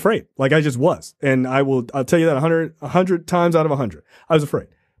was afraid. Like I just was. And I'll tell you that 100 times out of 100. I was afraid.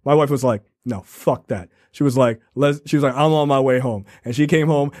 My wife was like, no, fuck that. She was like, I'm on my way home. And she came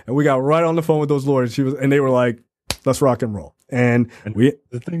home and we got right on the phone with those lawyers. And they were like, let's rock and roll. And the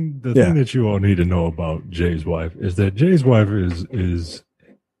thing that you all need to know about Jay's wife is that Jay's wife is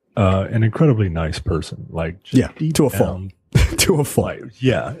an incredibly nice person. Like, to a fault. To a fault. Like,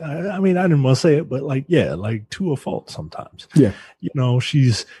 I mean, I didn't want to say it, but like to a fault sometimes. Yeah. You know,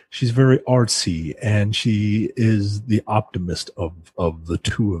 she's very artsy and she is the optimist of the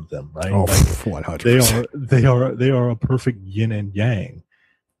two of them, right? Oh, like, 100%. They are a perfect yin and yang.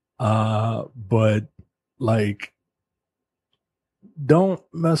 But like, don't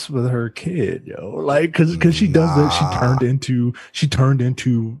mess with her kid, yo. Like, cause she does that. She turned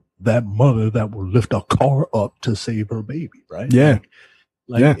into that mother that will lift a car up to save her baby, right? Yeah.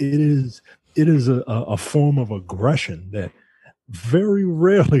 It is a form of aggression that very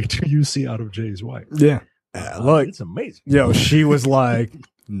rarely do you see out of Jay's wife. Yeah. Look, it's amazing. Yo, she was like,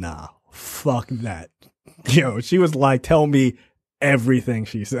 nah, fuck that. Yo, she was like, tell me everything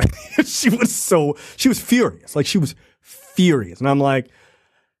she said. she was furious. Like, she was furious. And I'm like,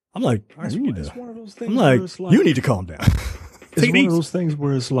 it's one of those things. I'm like, you need to calm down. It's one of those things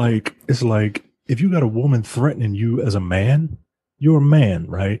where it's like if you got a woman threatening you as a man, you're a man,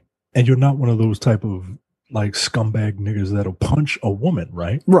 right? And you're not one of those type of like scumbag niggas that'll punch a woman,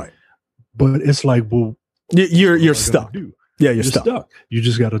 right? Right. But it's like, well, you're stuck. Yeah, you're stuck. You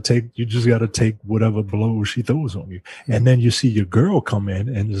just gotta take whatever blow she throws on you. And then you see your girl come in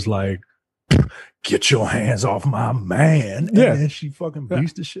and is like, get your hands off my man. Yeah. And then she fucking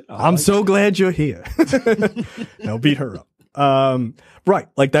beats the shit out. I'm so glad you're here. Now beat her up. Right.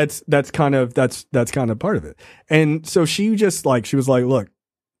 Like that's kind of part of it. And so she was like, look,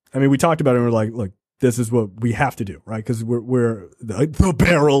 I mean, we talked about it and we're like, look, this is what we have to do, right? Cause the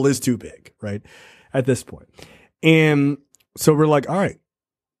barrel is too big, right? At this point. And so we're like, all right,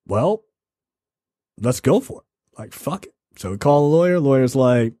 well, let's go for it. Like, fuck it. So we call the lawyer. Lawyer's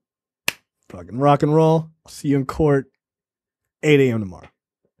like, fucking rock and roll. I'll see you in court 8 a.m. tomorrow.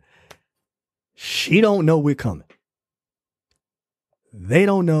 She don't know we're coming. They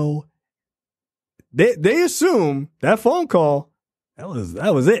don't know. They assume that phone call, that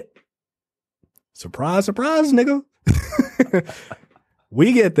was it. Surprise, surprise, nigga.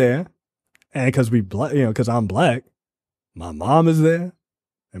 We get there, and because I'm black, my mom is there,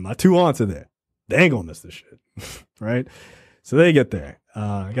 and my 2 aunts are there. They ain't gonna miss this shit, right? So they get there.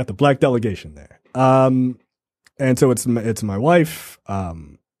 I got the black delegation there, and so it's my wife,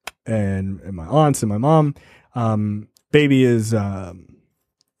 and my aunts and my mom. Baby's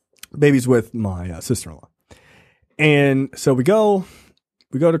with my sister-in-law. And so we go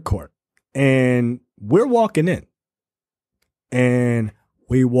to court and we're walking in and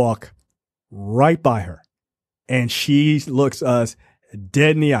we walk right by her and she looks us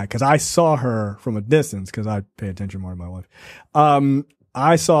dead in the eye. Cause I saw her from a distance cause I pay attention more to my wife.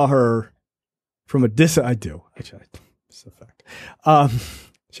 I saw her from a distance. I do. Actually, it's a fact.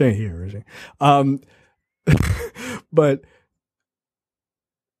 She ain't here, is she? But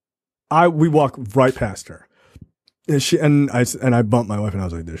we walk right past her, and I bumped my wife, and I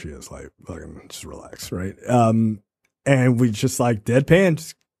was like, "There she is!" Like, fucking, just relax, right? And we just like deadpan,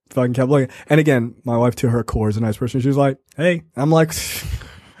 just fucking kept looking. And again, my wife, to her core, is a nice person. She was like, "Hey," I'm like,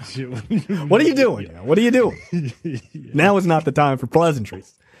 "What are you doing? What are you doing?" Now is not the time for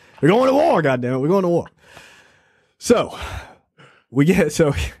pleasantries. We're going to war, goddammit. We're going to war. So this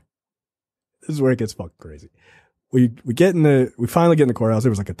is where it gets fucking crazy. We finally get in the courthouse. There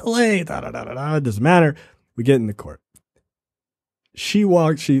was like a delay, it doesn't matter. We get in the court.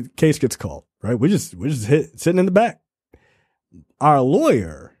 Case gets called, right? We're just sitting in the back. Our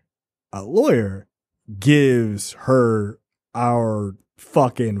lawyer gives her our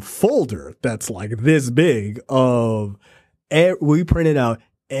fucking folder that's like this big we printed out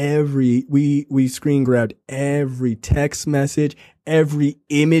we screen grabbed every text message, every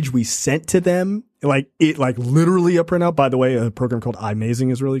image we sent to them like literally a printout. By the way, a program called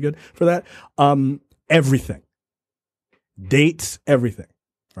iMazing is really good for that. Everything, dates, everything,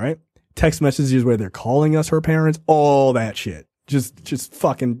 right? Text messages where they're calling us her parents, all that shit. Just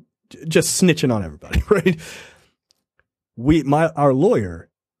snitching on everybody, right? Our lawyer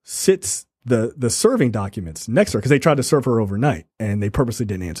sits the serving documents next to her because they tried to serve her overnight and they purposely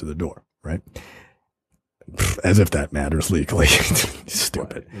didn't answer the door, right? As if that matters legally.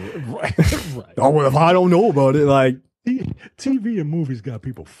 Stupid. Right. Oh, well, if I don't know about it, like, TV and movies got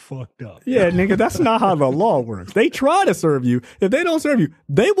people fucked up. yeah, nigga, that's not how the law works. They try to serve you. If they don't serve you,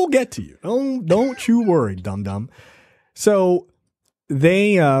 they will get to you. Don't you worry, dum-dum. So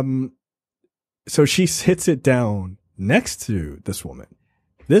so she sits it down next to this woman.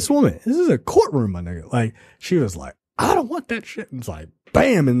 This is a courtroom, my nigga. Like, she was like, I don't want that shit. And it's like,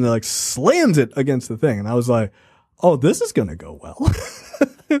 bam, and like slams it against the thing. And I was like, oh, this is going to go well.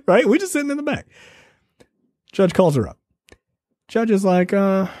 Right? We're just sitting in the back. Judge calls her up. Judge is like,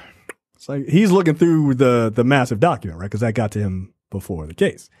 it's like, he's looking through the massive document, right? Because that got to him before the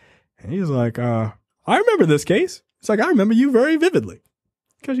case. And he's like, I remember this case. It's like, I remember you very vividly.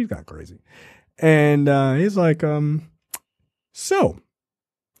 Because she's got crazy. And he's like, so,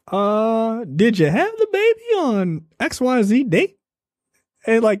 did you have the baby on XYZ date?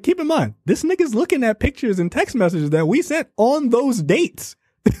 And like, keep in mind, this nigga's looking at pictures and text messages that we sent on those dates.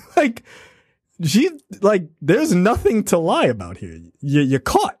 Like, there's nothing to lie about here. You're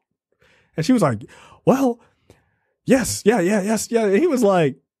caught. And she was like, well, yes, yeah. And he was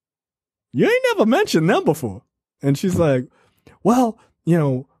like, you ain't never mentioned them before. And she's like, well, you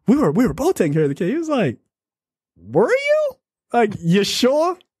know, we were both taking care of the kid. He was like, were you? Like, you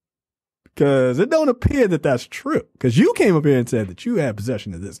sure? Because it don't appear that that's true. Because you came up here and said that you had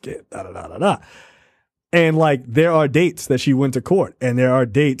possession of this kid. And like, there are dates that she went to court, and there are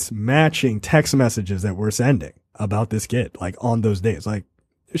dates matching text messages that we're sending about this kid, like on those days. Like,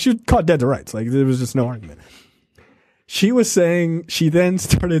 she was caught dead to rights. Like, there was just no argument. She then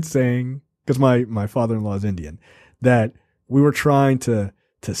started saying, because my father-in-law is Indian, that we were trying to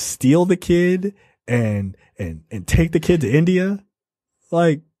steal the kid and take the kid to India.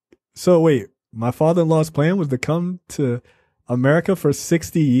 Like, so wait, my father-in-law's plan was to come to America for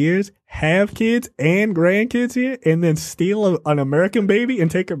 60 years, have kids and grandkids here, and then steal an American baby and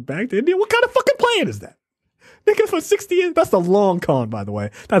take her back to India? What kind of fucking plan is that? Nigga, for 60 years? That's the long con, by the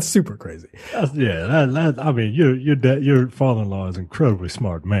way. That's super crazy. I mean, your father-in-law is an incredibly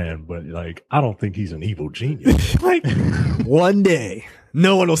smart man, but like, I don't think he's an evil genius. Like, one day,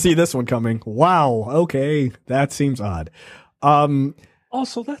 no one will see this one coming. Wow. Okay. That seems odd.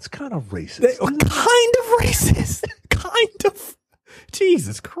 Also, that's kind of racist. Kind of racist. Kind of.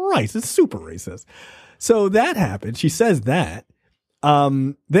 Jesus Christ. It's super racist. So that happened. She says that.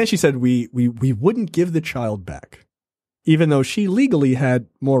 Then she said we wouldn't give the child back, even though she legally had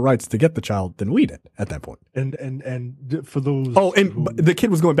more rights to get the child than we did at that point. And for those. Oh, and the kid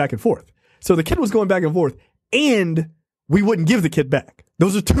was going back and forth. So the kid was going back and forth, and we wouldn't give the kid back.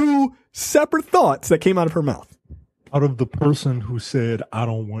 Those are two separate thoughts that came out of her mouth. Out of the person who said, I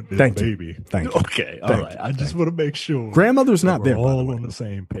don't want this baby. Thank you. Okay. All right. I just want to make sure. Grandmother's not there. We're all on the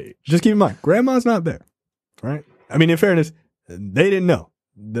same page. Just keep in mind, grandma's not there. Right? I mean, in fairness, they didn't know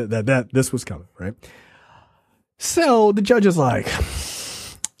that this was coming, right? So the judge is like,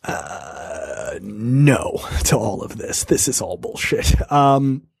 no to all of this. This is all bullshit.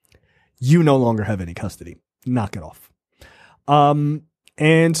 You no longer have any custody. Knock it off.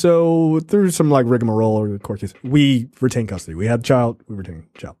 And so through some like rigmarole or the court case, we retain custody. We had the child. We retain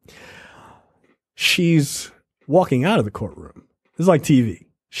the child. She's walking out of the courtroom. This is like TV.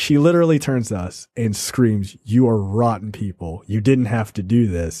 She literally turns to us and screams, "You are rotten people. You didn't have to do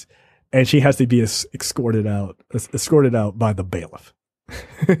this." And she has to be escorted out by the bailiff.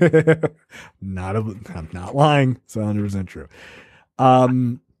 I'm not lying. It's 100% true.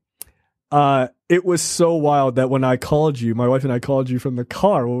 It was so wild that when I called you, my wife and I called you from the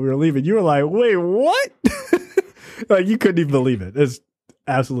car when we were leaving, you were like, wait, what? Like, you couldn't even believe it. It's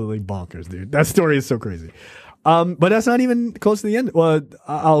absolutely bonkers, dude. That story is so crazy. But that's not even close to the end. Well,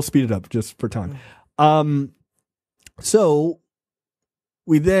 I'll speed it up just for time. So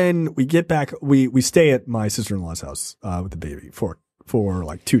we get back, we stay at my sister-in-law's house, with the baby for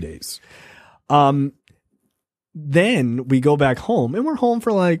like 2 days. Then we go back home, and we're home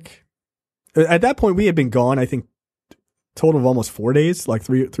for like, at that point we had been gone, I think total of almost 4 days, like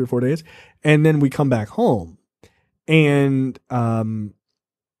three or 4 days. And then we come back home, and,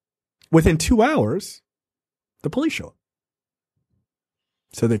 within 2 hours, the police show up.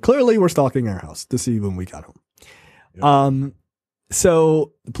 So they clearly were stalking our house to see when we got home. Yep.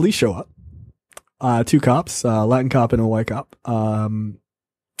 So the police show up. two cops, a Latin cop and a white cop, come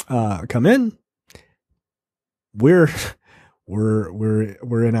in. We're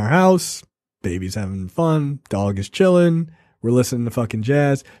in our house. Baby's having fun. Dog is chilling. We're listening to fucking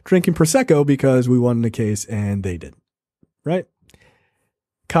jazz, drinking Prosecco because we won the case and they did. Right?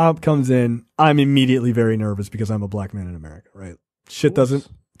 Cop comes in. I'm immediately very nervous because I'm a black man in America, right? Shit doesn't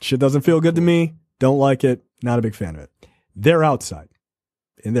feel good to me. Don't like it. Not a big fan of it. They're outside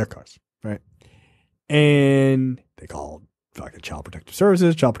in their cars, right? And they called fucking Child Protective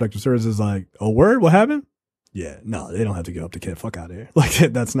Services. Child Protective Services is like, oh, word? What happened? Yeah, no, they don't have to give up the kid. Fuck out of here. Like,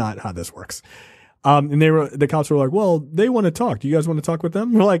 that's not how this works. And the cops were like, well, they want to talk. Do you guys want to talk with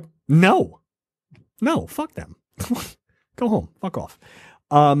them? We're like, no, fuck them. Go home. Fuck off.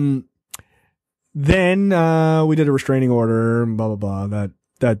 Then we did a restraining order, blah, blah, blah.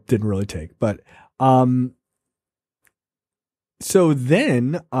 That didn't really take. But so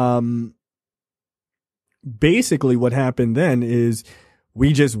then basically what happened then is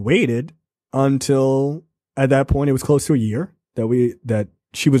we just waited until at that point it was close to a year that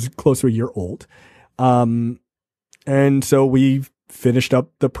she was close to a year old. And so we finished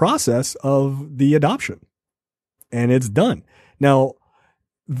up the process of the adoption and it's done. Now,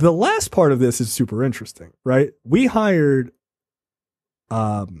 the last part of this is super interesting, right? We hired,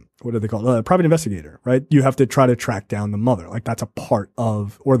 what do they call it? A private investigator, right? You have to try to track down the mother. Like that's a part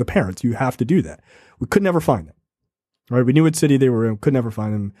of, or the parents, you have to do that. We could never find them, right? We knew what city they were in, could never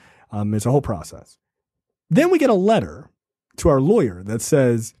find them. It's a whole process. Then we get a letter to our lawyer that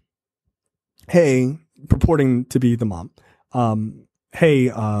says, hey, purporting to be the mom,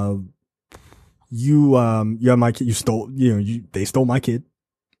 hey, you have my kid, they stole my kid,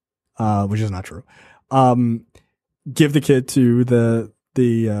 which is not true. Give the kid to the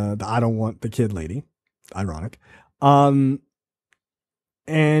I don't want the kid lady. Ironic. And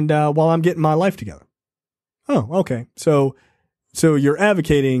while I'm getting my life together. Oh, okay. So you're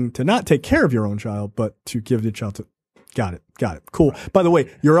advocating to not take care of your own child, but to give the child to, got it. Cool. By the way,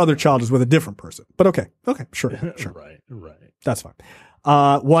 your other child is with a different person, but okay. Sure. Right. That's fine.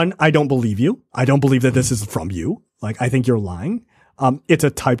 One, I don't believe you. I don't believe that this is from you. Like, I think you're lying. It's a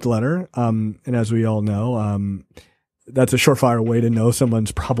typed letter. And as we all know, that's a surefire way to know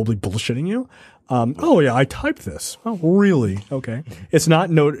someone's probably bullshitting you. Oh yeah, I typed this. Oh, really? Okay. It's not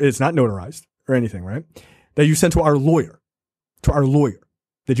notarized or anything, right? That you sent to our lawyer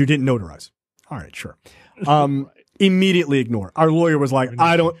that you didn't notarize. All right, sure. Immediately ignore. Our lawyer was like,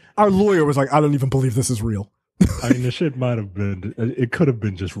 I don't even believe this is real. I mean, the shit might have been, it could have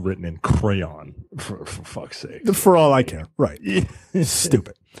been just written in crayon for fuck's sake. For all I care. Right.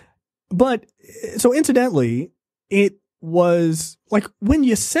 Stupid. But so incidentally, it was like when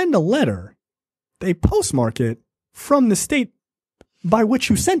you send a letter, they postmark it from the state by which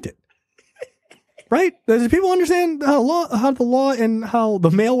you sent it. Right? Do people understand how the law and how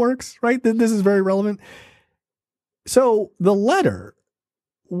the mail works? Right? This is very relevant. So the letter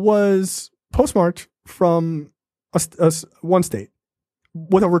was postmarked from one state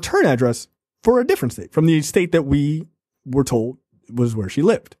with a return address for a different state, from the state that we were told was where she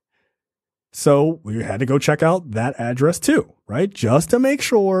lived. So we had to go check out that address too, right? Just to make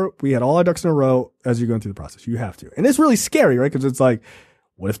sure we had all our ducks in a row as you're going through the process. You have to. And it's really scary, right? Because it's like,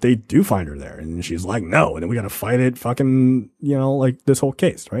 what if they do find her there? And she's like, no. And then we got to fight it fucking, like this whole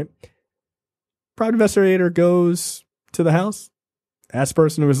case, right? Private investigator goes to the house, asks the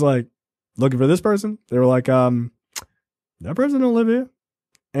person who was like, looking for this person. They were like, that person don't live here.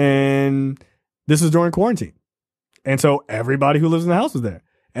 And this is during quarantine. And so everybody who lives in the house was there.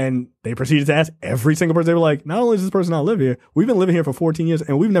 And they proceeded to ask every single person. They were like, not only does this person not live here, we've been living here for 14 years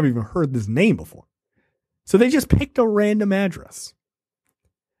and we've never even heard this name before. So they just picked a random address.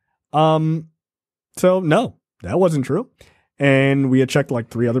 So no, that wasn't true. And we had checked like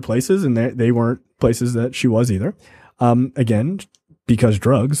 3 other places and they weren't places that she was either. Again, because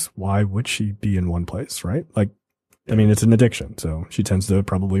drugs, why would she be in one place, right? Like, I mean, it's an addiction, so she tends to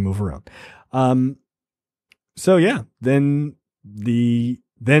probably move around. So yeah, then the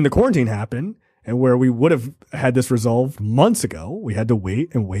quarantine happened, and where we would have had this resolved months ago, we had to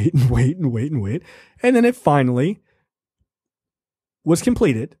wait. And then it finally was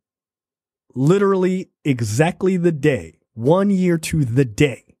completed, literally exactly the day, 1 year to the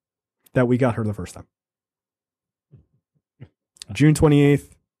day that we got her the first time. June 28th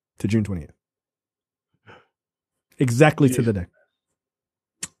to June 28th. Exactly to the day.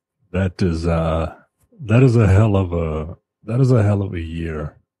 That is a hell of a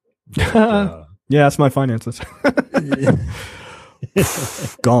year. Yeah, that's my finances.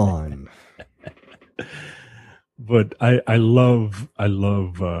 Gone. But I love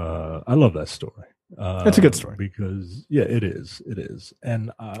that story. That's a good story. Because it is.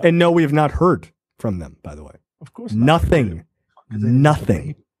 And no, we have not heard from them, by the way. Of course not. Nothing.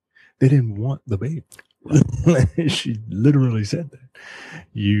 Nothing. They didn't want the baby. She literally said that.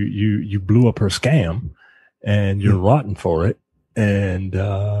 You blew up her scam and you're rotten for it. And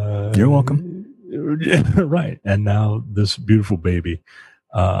you're welcome. Right. And now this beautiful baby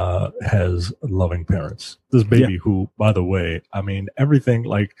has loving parents. This baby who, by the way, I mean, everything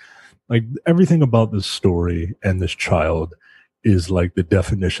like everything about this story and this child is like the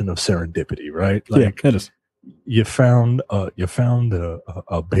definition of serendipity, right? Like, it is. You found a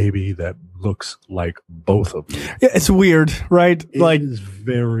baby that looks like both of you. Yeah, it's weird, right? It is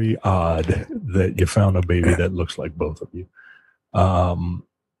very odd that you found a baby that looks like both of you.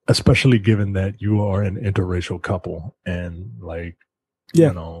 Especially given that you are an interracial couple and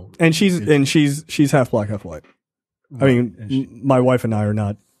you know, and she's half black, half white. I mean, my wife and I are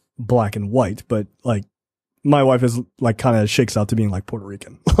not black and white, but like my wife is like kind of shakes out to being like Puerto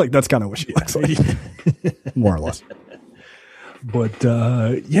Rican. Like that's kind of what she looks like, more or less. But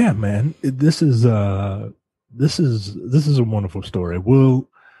yeah, man, this is a wonderful story. Will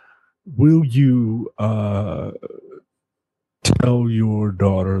you tell your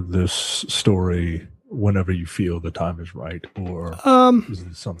daughter this story whenever you feel the time is right, or is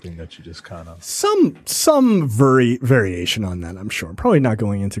it something that you just kind of some variation on that? I'm sure. Probably not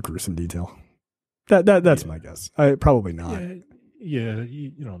going into gruesome detail. That's my guess. Probably not. Yeah,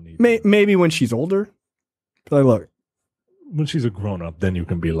 you don't need. Maybe when she's older. Like, look, when she's a grown up, then you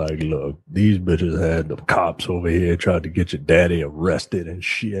can be like, look, these bitches had the cops over here tried to get your daddy arrested and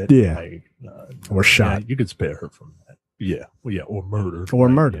shit. Yeah, or shot. Yeah, you could spare her from that. Yeah, well, yeah, or murder. Or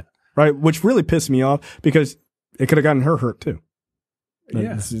murder. Yeah. Right, which really pissed me off because it could have gotten her hurt too.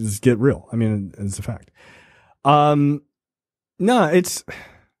 Yeah, let's get real. I mean, it's a fact. No, it's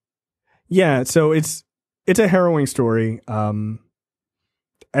so it's a harrowing story.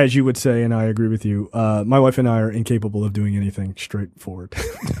 As you would say, and I agree with you. My wife and I are incapable of doing anything straightforward.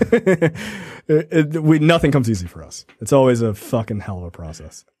 Nothing comes easy for us. It's always a fucking hell of a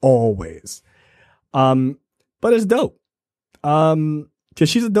process. Always. But it's dope. Cause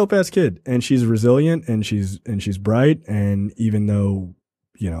she's a dope ass kid and she's resilient and she's bright. And even though,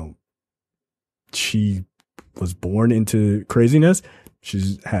 you know, she was born into craziness,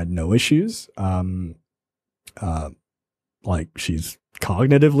 she's had no issues. Like she's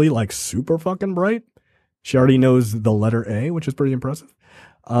cognitively like super fucking bright. She already knows the letter A, which is pretty impressive.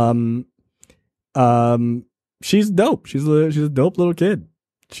 She's dope. She's a dope little kid.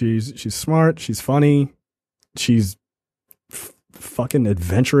 She's smart. She's funny. She's fucking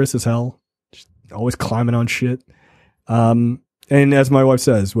adventurous as hell. She's always climbing on shit. And as my wife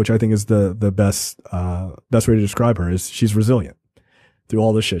says, which I think is the best way to describe her, is she's resilient. Through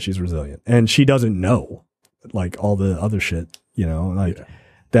all this shit, she's resilient. And she doesn't know like all the other shit, you know,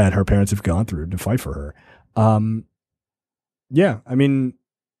 that her parents have gone through to fight for her. Yeah, I mean,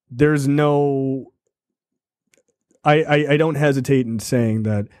 there's no I don't hesitate in saying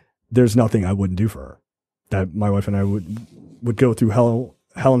that there's nothing I wouldn't do for her. That my wife and I would go through hell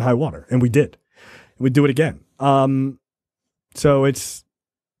and high water, and we did. We'd do it again. So it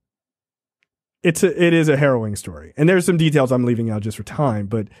is a harrowing story, and there's some details I'm leaving out just for time.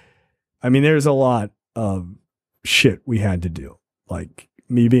 But I mean, there's a lot of shit we had to do, like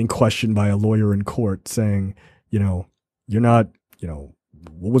me being questioned by a lawyer in court, saying, you know, you're not, you know,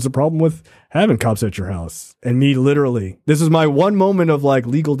 what was the problem with having cops at your house? And me literally, this is my one moment of like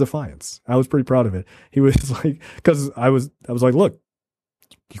legal defiance. I was pretty proud of it. He was like, because I was like, look,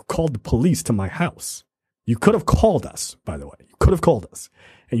 you called the police to my house. You could have called us, by the way. You could have called us,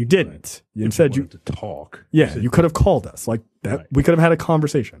 and you didn't. Right. Instead, you to talk. Yeah, you could have called us like that. Right. We could have had a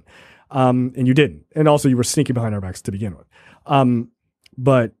conversation, and you didn't. And also, you were sneaking behind our backs to begin with.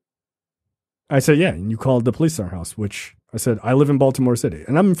 But I said, yeah, and you called the police to our house, which I said, I live in Baltimore City,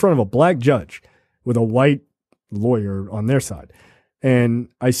 and I'm in front of a black judge with a white lawyer on their side. And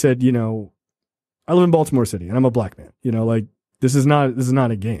I said, you know, I live in Baltimore City, and I'm a black man. You know, like this is not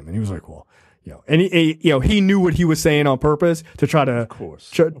a game. And he was like, well, you know, and he knew what he was saying on purpose to try to,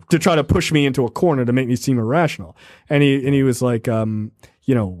 to try to push me into a corner to make me seem irrational. And he was like, you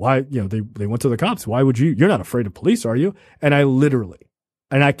know, why, you know, they went to the cops. Why would you're not afraid of police, are you? And I literally,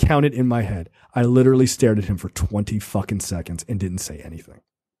 and I counted in my head, I literally stared at him for 20 fucking seconds and didn't say anything.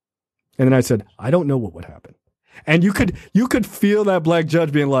 And then I said, I don't know what would happen. And you could feel that black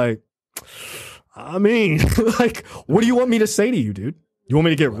judge being like, I mean, like, what do you want me to say to you, dude? You want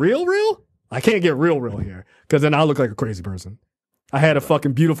me to get real? I can't get real here because then I look like a crazy person. I had a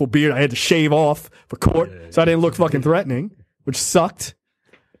fucking beautiful beard. I had to shave off for court so I didn't look fucking threatening, which sucked.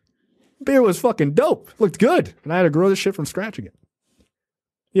 Beer was fucking dope. Looked good. And I had to grow this shit from scratch again.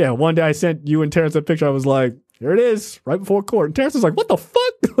 Yeah, one day I sent you and Terrence a picture. I was like, here it is, right before court. And Terrence was like, what the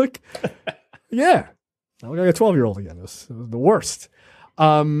fuck? Like, yeah. I look like a 12-year-old again. It was the worst.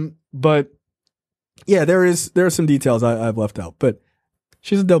 But yeah, there are some details I've left out. But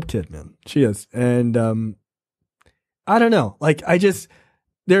she's a dope kid, man. She is. And I don't know. Like,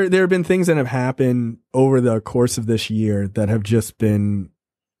 there have been things that have happened over the course of this year that have just been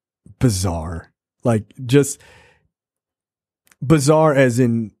bizarre. Like, just bizarre as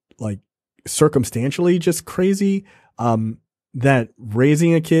in, like, circumstantially just crazy. That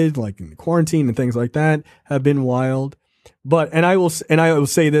raising a kid, like in quarantine and things like that, have been wild. But, and I will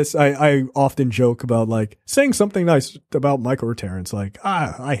say this, I often joke about like saying something nice about Michael or Terrence, like,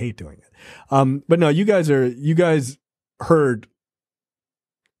 I hate doing it. But no, you guys heard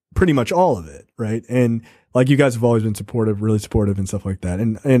pretty much all of it, right? And like, you guys have always been supportive, really supportive and stuff like that.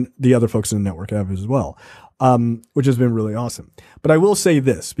 And the other folks in the network have as well, which has been really awesome. But I will say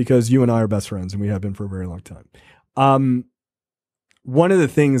this, because you and I are best friends and we have been for a very long time. One of the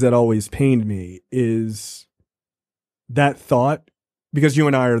things that always pained me is that thought, because you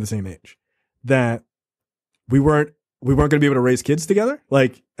and I are the same age, that we weren't going to be able to raise kids together,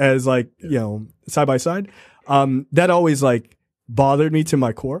 like as like, you know, side by side. That always like bothered me to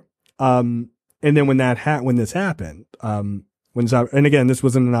my core. And then when this happened, and again, this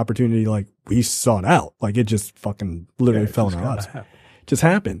wasn't an opportunity, like we sought out, like it just fucking literally fell in our laps. Just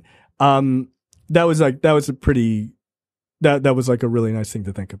happened. That was like a really nice thing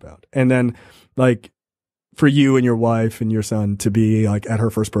to think about. And then like for you and your wife and your son to be like at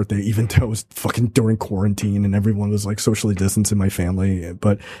her first birthday, even though it was fucking during quarantine and everyone was like socially distanced in my family,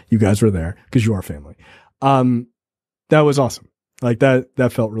 but you guys were there because you are family. That was awesome. Like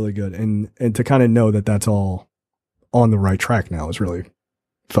that felt really good. And to kind of know that that's all on the right track now is really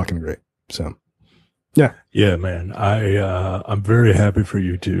fucking great. So yeah. Yeah, man. I'm very happy for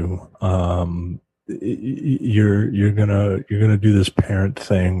you too. You're gonna do this parent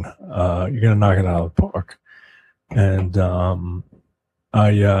thing. You're gonna knock it out of the park. And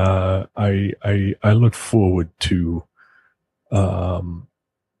I look forward to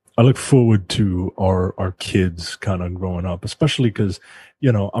our kids kind of growing up, especially because,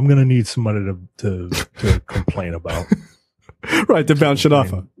 you know, I'm gonna need somebody to complain about. Right, to bounce shit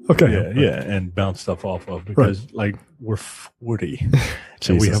off of. Okay. Yeah, and bounce stuff off of, because like we're 40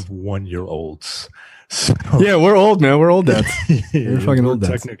 and we have 1-year-olds. So, yeah, we're old, man. We're old dads. We're fucking old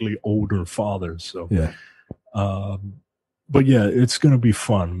dads. Technically older fathers. So yeah. But yeah, it's gonna be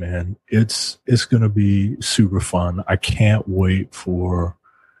fun, man. It's gonna be super fun. I can't wait for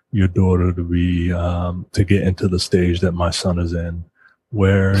your daughter to be to get into the stage that my son is in,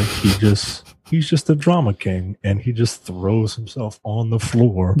 where he's just a drama king, and he just throws himself on the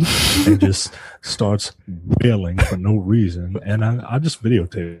floor and just starts wailing for no reason. And I just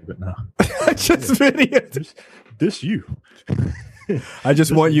videotape it now. I just videotape this you. I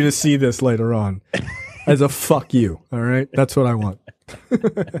just want you to see this later on as a fuck you. All right, that's what I want.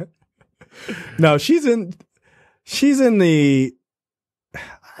 No, she's in the.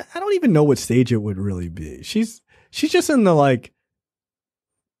 I don't even know what stage it would really be. She's just in the like.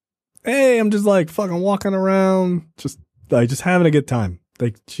 Hey, I'm just like fucking walking around, just having a good time.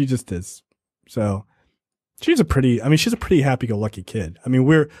 Like she just is. So she's a pretty happy-go-lucky kid. I mean,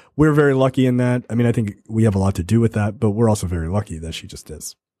 we're very lucky in that. I mean, I think we have a lot to do with that, but we're also very lucky that she just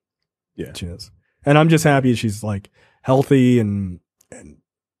is. Yeah, she is. And I'm just happy she's like healthy and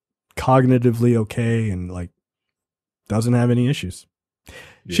cognitively okay and like doesn't have any issues.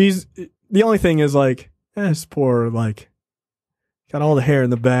 Yeah. The only thing is like, this poor like. Got all the hair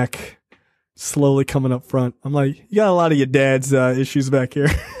in the back, slowly coming up front. I'm like, you got a lot of your dad's issues back here.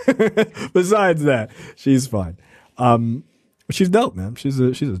 Besides that, she's fine. She's dope, man. She's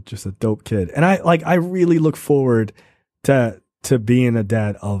just a dope kid, and I really look forward to being a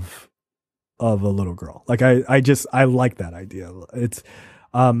dad of a little girl. Like I like that idea. It's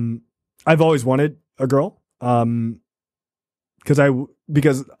I've always wanted a girl because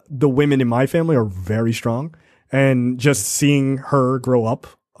the women in my family are very strong. And just seeing her grow up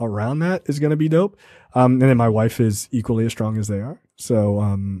around that is going to be dope. And then my wife is equally as strong as they are. So,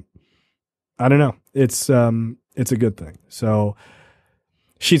 I don't know. It's a good thing. So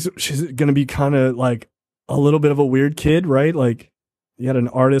she's going to be kind of like a little bit of a weird kid, right? Like you had an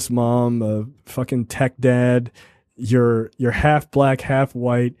artist mom, a fucking tech dad. You're half black, half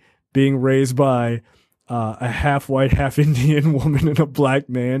white, being raised by a half white, half Indian woman and a black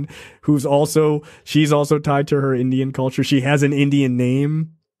man she's also tied to her Indian culture. She has an Indian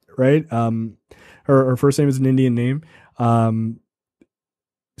name, right? Her first name is an Indian name.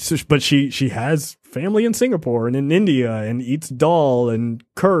 but she has family in Singapore and in India and eats dal and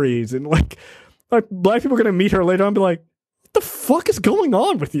curries and like black people are gonna meet her later on and be like, what the fuck is going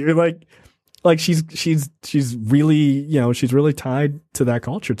on with you? Like she's really, she's really tied to that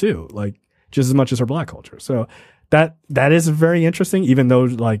culture too, like just as much as her black culture. So that is very interesting, even though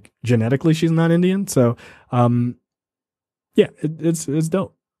like genetically she's not Indian. So yeah, it's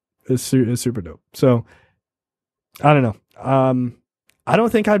dope. It's super dope. So I don't know. I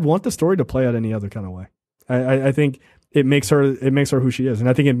don't think I'd want the story to play out any other kind of way. I think it makes her who she is, and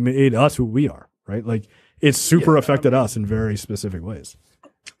I think it made us who we are. Right? Like it's super affected us in very specific ways.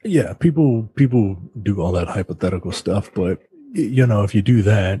 Yeah, people do all that hypothetical stuff, but if you do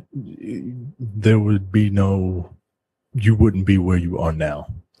that, there would be you wouldn't be where you are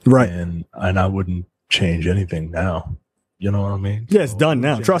now, right? And I wouldn't change anything now. You know what I mean? Yeah, it's done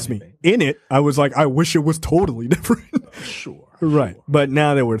now. Trust me. In it, I was like, I wish it was totally different. Sure. Right. Sure. But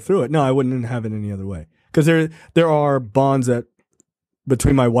now that we're through it, no, I wouldn't have it any other way. Because there are bonds that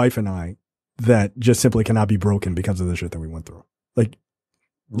between my wife and I that just simply cannot be broken because of the shit that we went through. Like,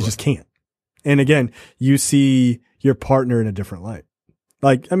 you just can't. And again, you see your partner in a different light.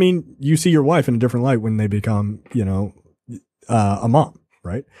 Like, I mean, you see your wife in a different light when they become, a mom,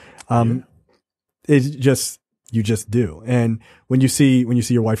 right? It's just, you just do. And when you see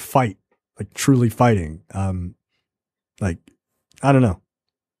your wife fight, like truly fighting, like, I don't know,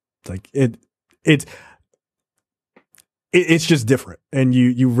 like it's just different, and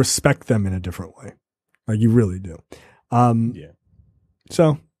you respect them in a different way. Like you really do. Yeah.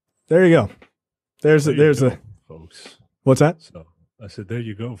 So there you go. There's a folks. What's that? So I said, there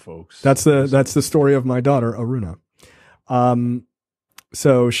you go, folks. That's the story of my daughter, Aruna.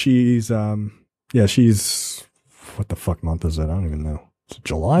 So she's what the fuck month is it? I don't even know. Is it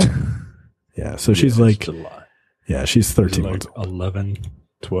July? Yeah. So she's like July. Yeah, she's 13 like months old. 11,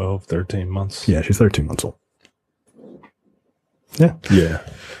 12, 13 months. Yeah, she's 13 months old. Yeah. Yeah,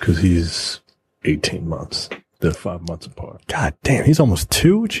 because he's 18 months. They're 5 months apart. God damn, he's almost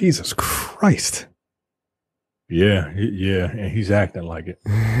 2? Jesus Christ. Yeah, and he's acting like it.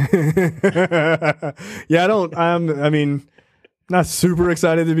 Yeah, I mean, not super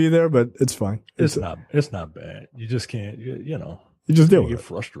excited to be there, but it's fine. It's not bad. You just can't, you just deal with get it.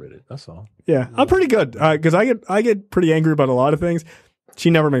 frustrated. That's all. Yeah, I'm pretty good because I get pretty angry about a lot of things. She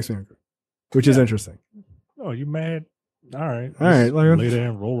never makes me angry, which is interesting. Oh, you mad? All right. Like, lay there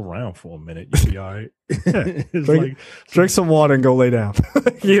and roll around for a minute. You'll be all right. Yeah. Drink some water and go lay down.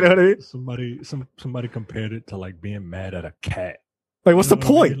 You know what I mean? Somebody compared it to like being mad at a cat. Like, what's the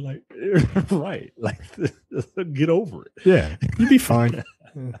point? I mean? Like, right. Like, get over it. Yeah. You'll be fine.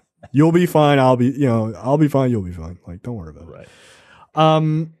 You'll be fine. I'll be fine. You'll be fine. Like, don't worry about it.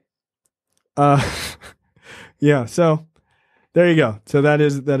 Right. Yeah. So there you go. So that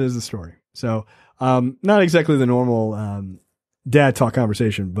is the story. So, not exactly the normal, dad talk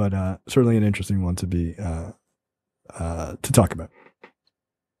conversation, but, certainly an interesting one to be, to talk about.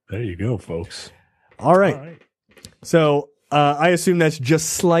 There you go, folks. All right. So, I assume that's just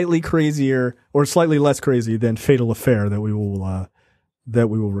slightly crazier or slightly less crazy than Fatal Affair that we will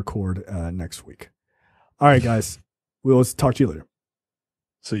record next week. All right, guys. We'll talk to you later.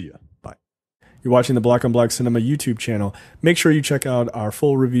 See ya. Bye. You're watching the Black on Black Cinema YouTube channel. Make sure you check out our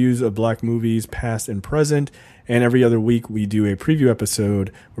full reviews of black movies, past and present. And every other week, we do a preview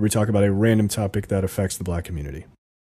episode where we talk about a random topic that affects the black community.